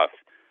was off.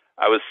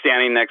 I was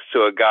standing next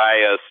to a guy,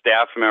 a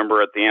staff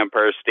member at the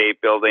Empire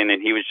State Building,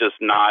 and he was just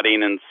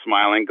nodding and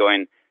smiling,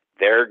 going,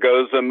 there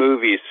goes a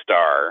movie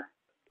star.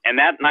 And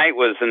that night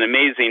was an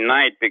amazing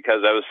night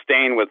because I was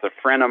staying with a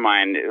friend of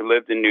mine who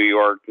lived in New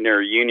York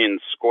near Union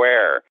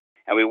Square.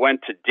 And we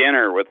went to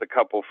dinner with a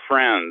couple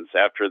friends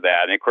after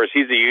that. And of course,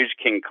 he's a huge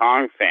King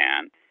Kong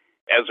fan.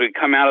 As we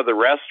come out of the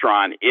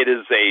restaurant, it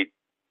is a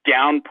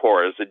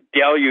downpour, it's a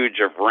deluge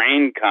of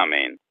rain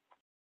coming.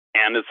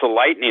 And it's a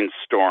lightning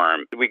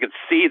storm. We could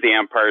see the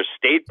Empire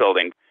State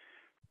Building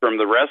from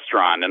the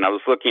restaurant. And I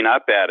was looking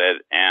up at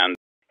it and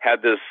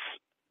had this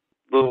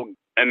little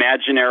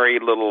imaginary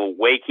little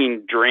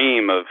waking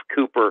dream of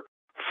Cooper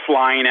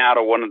flying out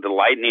of one of the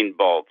lightning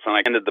bolts. And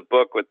I ended the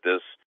book with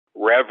this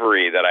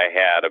reverie that I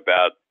had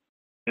about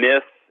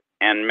myth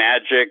and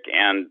magic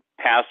and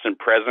past and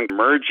present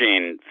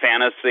merging,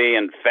 fantasy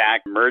and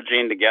fact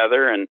merging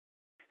together. And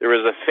there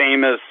was a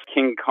famous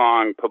King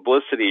Kong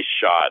publicity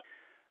shot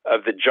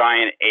of the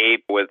giant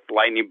ape with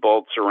lightning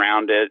bolts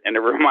around it. And it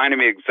reminded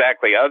me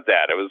exactly of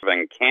that. It was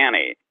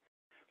uncanny.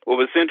 What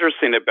was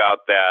interesting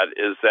about that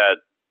is that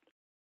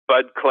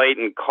Bud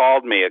Clayton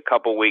called me a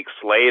couple weeks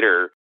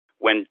later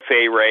when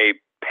Fay Wray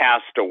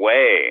passed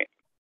away.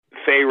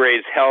 Fay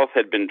Wray's health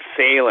had been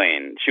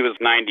failing. She was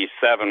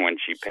 97 when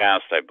she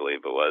passed, I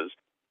believe it was.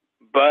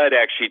 Bud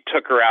actually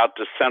took her out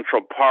to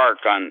Central Park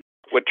on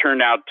what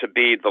turned out to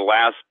be the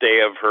last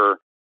day of her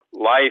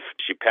life.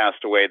 She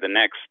passed away the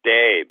next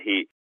day.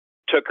 He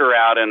took her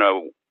out in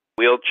a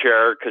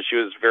wheelchair because she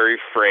was very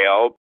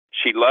frail.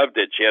 She loved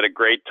it. She had a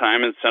great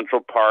time in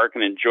Central Park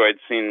and enjoyed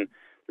seeing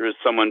there was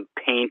someone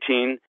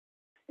painting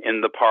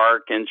in the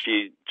park, and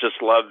she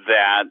just loved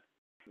that.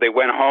 They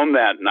went home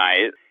that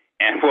night,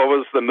 and what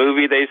was the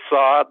movie they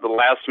saw? The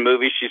last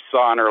movie she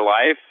saw in her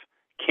life?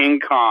 King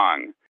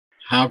Kong.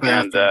 How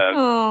about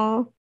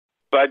that?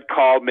 Bud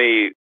called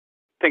me. I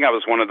think I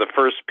was one of the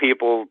first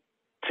people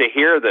to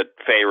hear that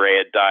Fay Wray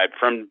had died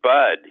from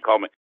Bud. He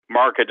called me,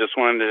 Mark, I just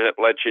wanted to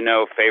let you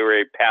know Fay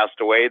Wray passed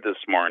away this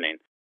morning.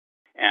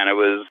 And it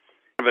was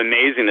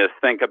amazing to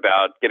think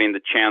about getting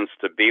the chance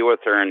to be with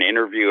her and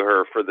interview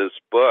her for this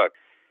book.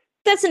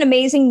 That's an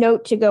amazing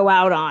note to go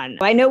out on.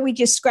 I know we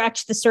just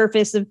scratched the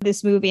surface of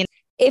this movie. And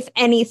if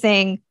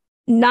anything,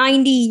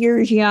 90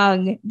 years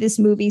young, this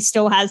movie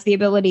still has the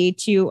ability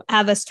to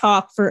have us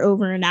talk for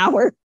over an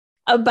hour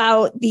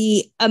about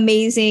the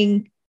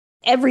amazing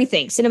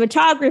everything,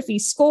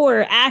 cinematography,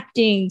 score,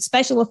 acting,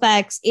 special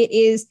effects. It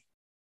is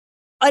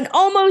an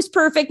almost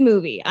perfect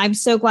movie. I'm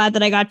so glad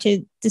that I got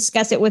to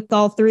discuss it with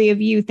all three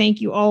of you.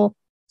 Thank you all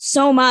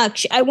so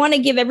much. I want to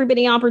give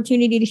everybody an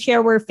opportunity to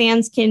share where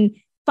fans can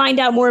find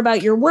out more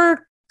about your work,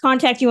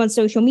 contact you on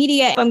social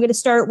media. I'm going to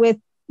start with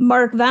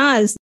Mark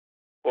Vaz.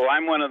 Well,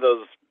 I'm one of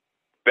those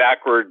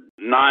backward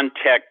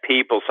non-tech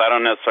people, so I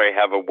don't necessarily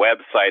have a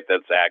website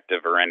that's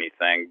active or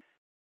anything.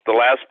 The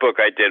last book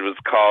I did was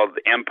called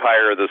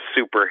Empire of the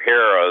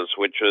Superheroes,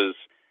 which was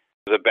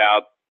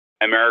about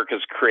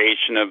America's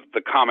creation of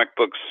the comic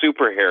book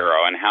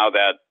superhero and how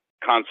that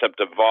concept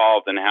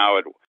evolved and how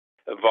it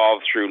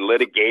evolved through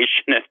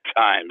litigation at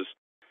times.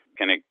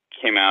 And it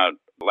came out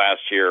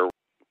last year.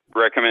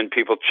 Recommend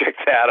people check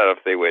that out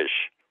if they wish.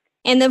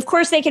 And of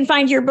course, they can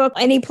find your book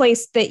any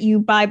place that you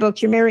buy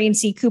books, your Merian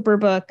C. Cooper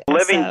book.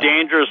 Living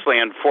Dangerously,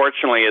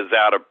 unfortunately, is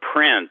out of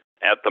print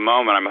at the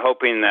moment. I'm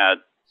hoping that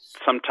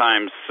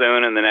sometime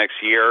soon in the next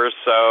year or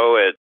so,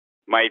 it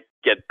might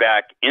get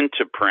back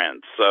into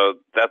print. So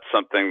that's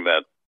something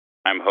that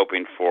I'm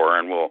hoping for,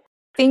 and we'll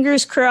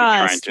fingers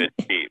crossed. Trying to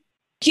achieve.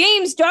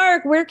 James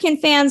Dark, where can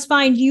fans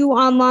find you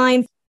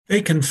online?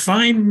 They can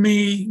find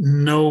me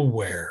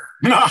nowhere.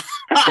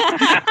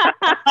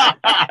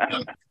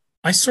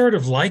 I sort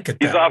of like it.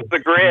 He's off the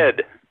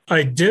grid.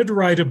 I did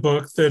write a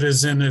book that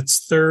is in its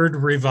third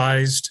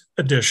revised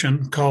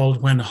edition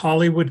called When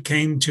Hollywood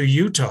Came to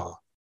Utah.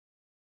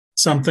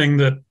 Something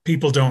that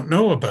people don't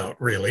know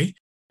about, really.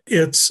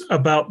 It's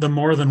about the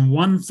more than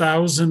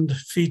 1,000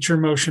 feature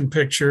motion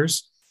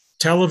pictures,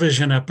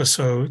 television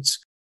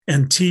episodes,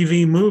 and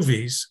TV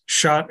movies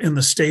shot in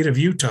the state of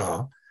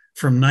Utah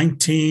from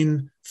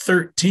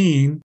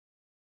 1913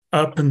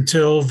 up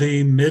until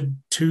the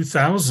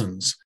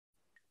mid-2000s.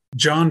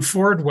 John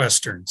Ford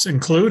Westerns,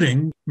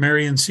 including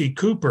Merian C.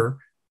 Cooper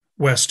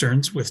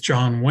Westerns with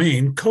John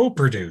Wayne,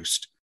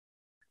 co-produced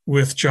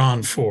with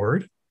John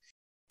Ford.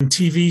 And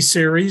TV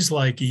series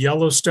like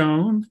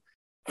Yellowstone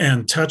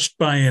and Touched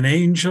by an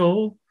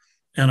Angel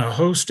and a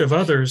host of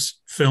others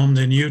filmed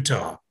in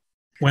Utah.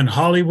 When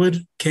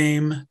Hollywood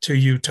Came to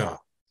Utah.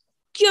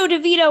 Joe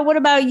DeVito, what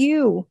about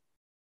you?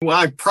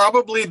 Well,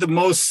 probably the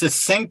most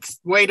succinct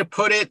way to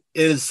put it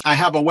is I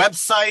have a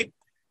website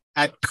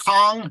at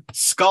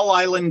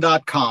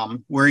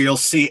kongskullisland.com where you'll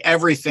see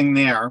everything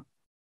there.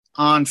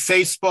 On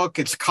Facebook,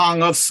 it's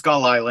Kong of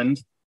Skull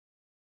Island.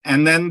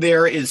 And then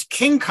there is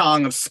King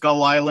Kong of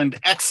Skull Island,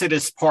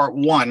 Exodus Part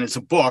 1 is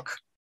a book.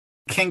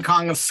 King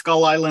Kong of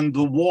Skull Island,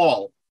 The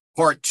Wall,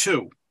 Part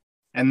 2.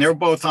 And they're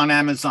both on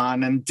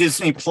Amazon. And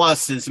Disney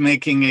Plus is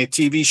making a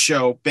TV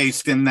show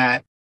based in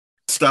that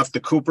stuff.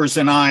 The Coopers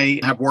and I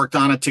have worked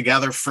on it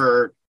together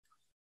for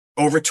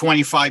over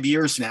 25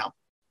 years now.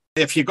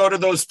 If you go to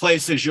those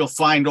places, you'll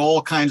find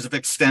all kinds of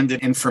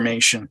extended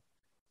information.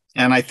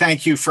 And I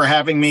thank you for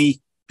having me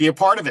be a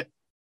part of it.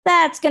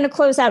 That's going to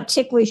close out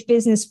Ticklish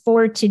Business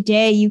for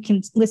today. You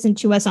can listen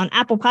to us on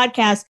Apple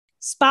Podcasts,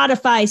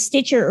 Spotify,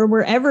 Stitcher, or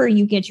wherever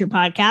you get your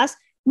podcasts.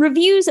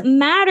 Reviews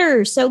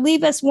matter, so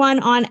leave us one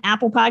on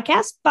Apple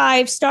Podcasts,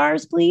 5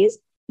 stars, please.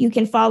 You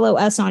can follow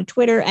us on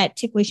Twitter at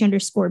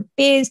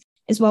ticklish_biz,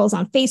 as well as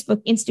on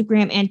Facebook,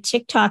 Instagram, and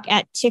TikTok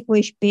at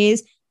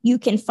ticklishbiz. You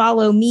can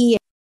follow me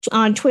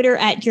on Twitter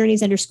at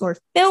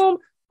journeys_film,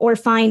 or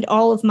find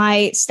all of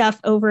my stuff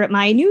over at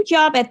my new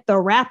job at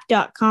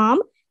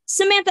thewrap.com.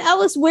 Samantha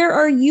Ellis, where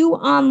are you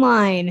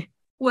online?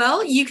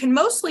 Well, you can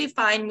mostly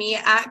find me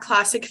at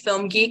Classic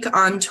Film Geek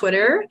on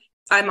Twitter.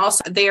 I'm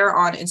also there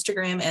on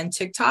Instagram and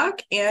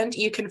TikTok, and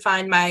you can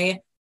find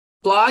my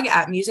blog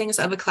at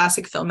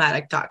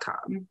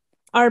musingsofaClassicFilmatic.com.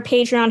 Our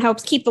Patreon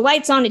helps keep the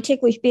lights on at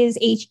Ticklish Biz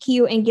HQ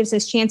and gives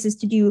us chances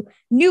to do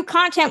new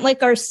content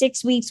like our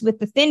 6 weeks with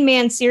the Thin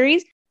Man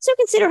series. So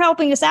consider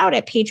helping us out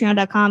at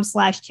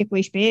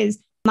patreon.com/ticklishbiz.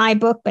 My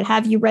book, But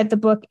Have You Read the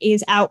Book,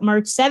 is out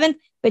March 7th,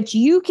 but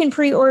you can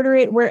pre-order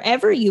it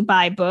wherever you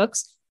buy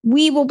books.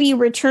 We will be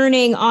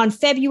returning on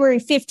February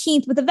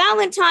 15th with a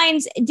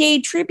Valentine's Day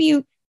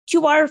tribute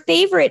to our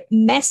favorite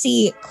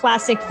messy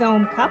classic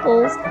film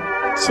couples.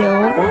 Till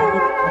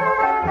then.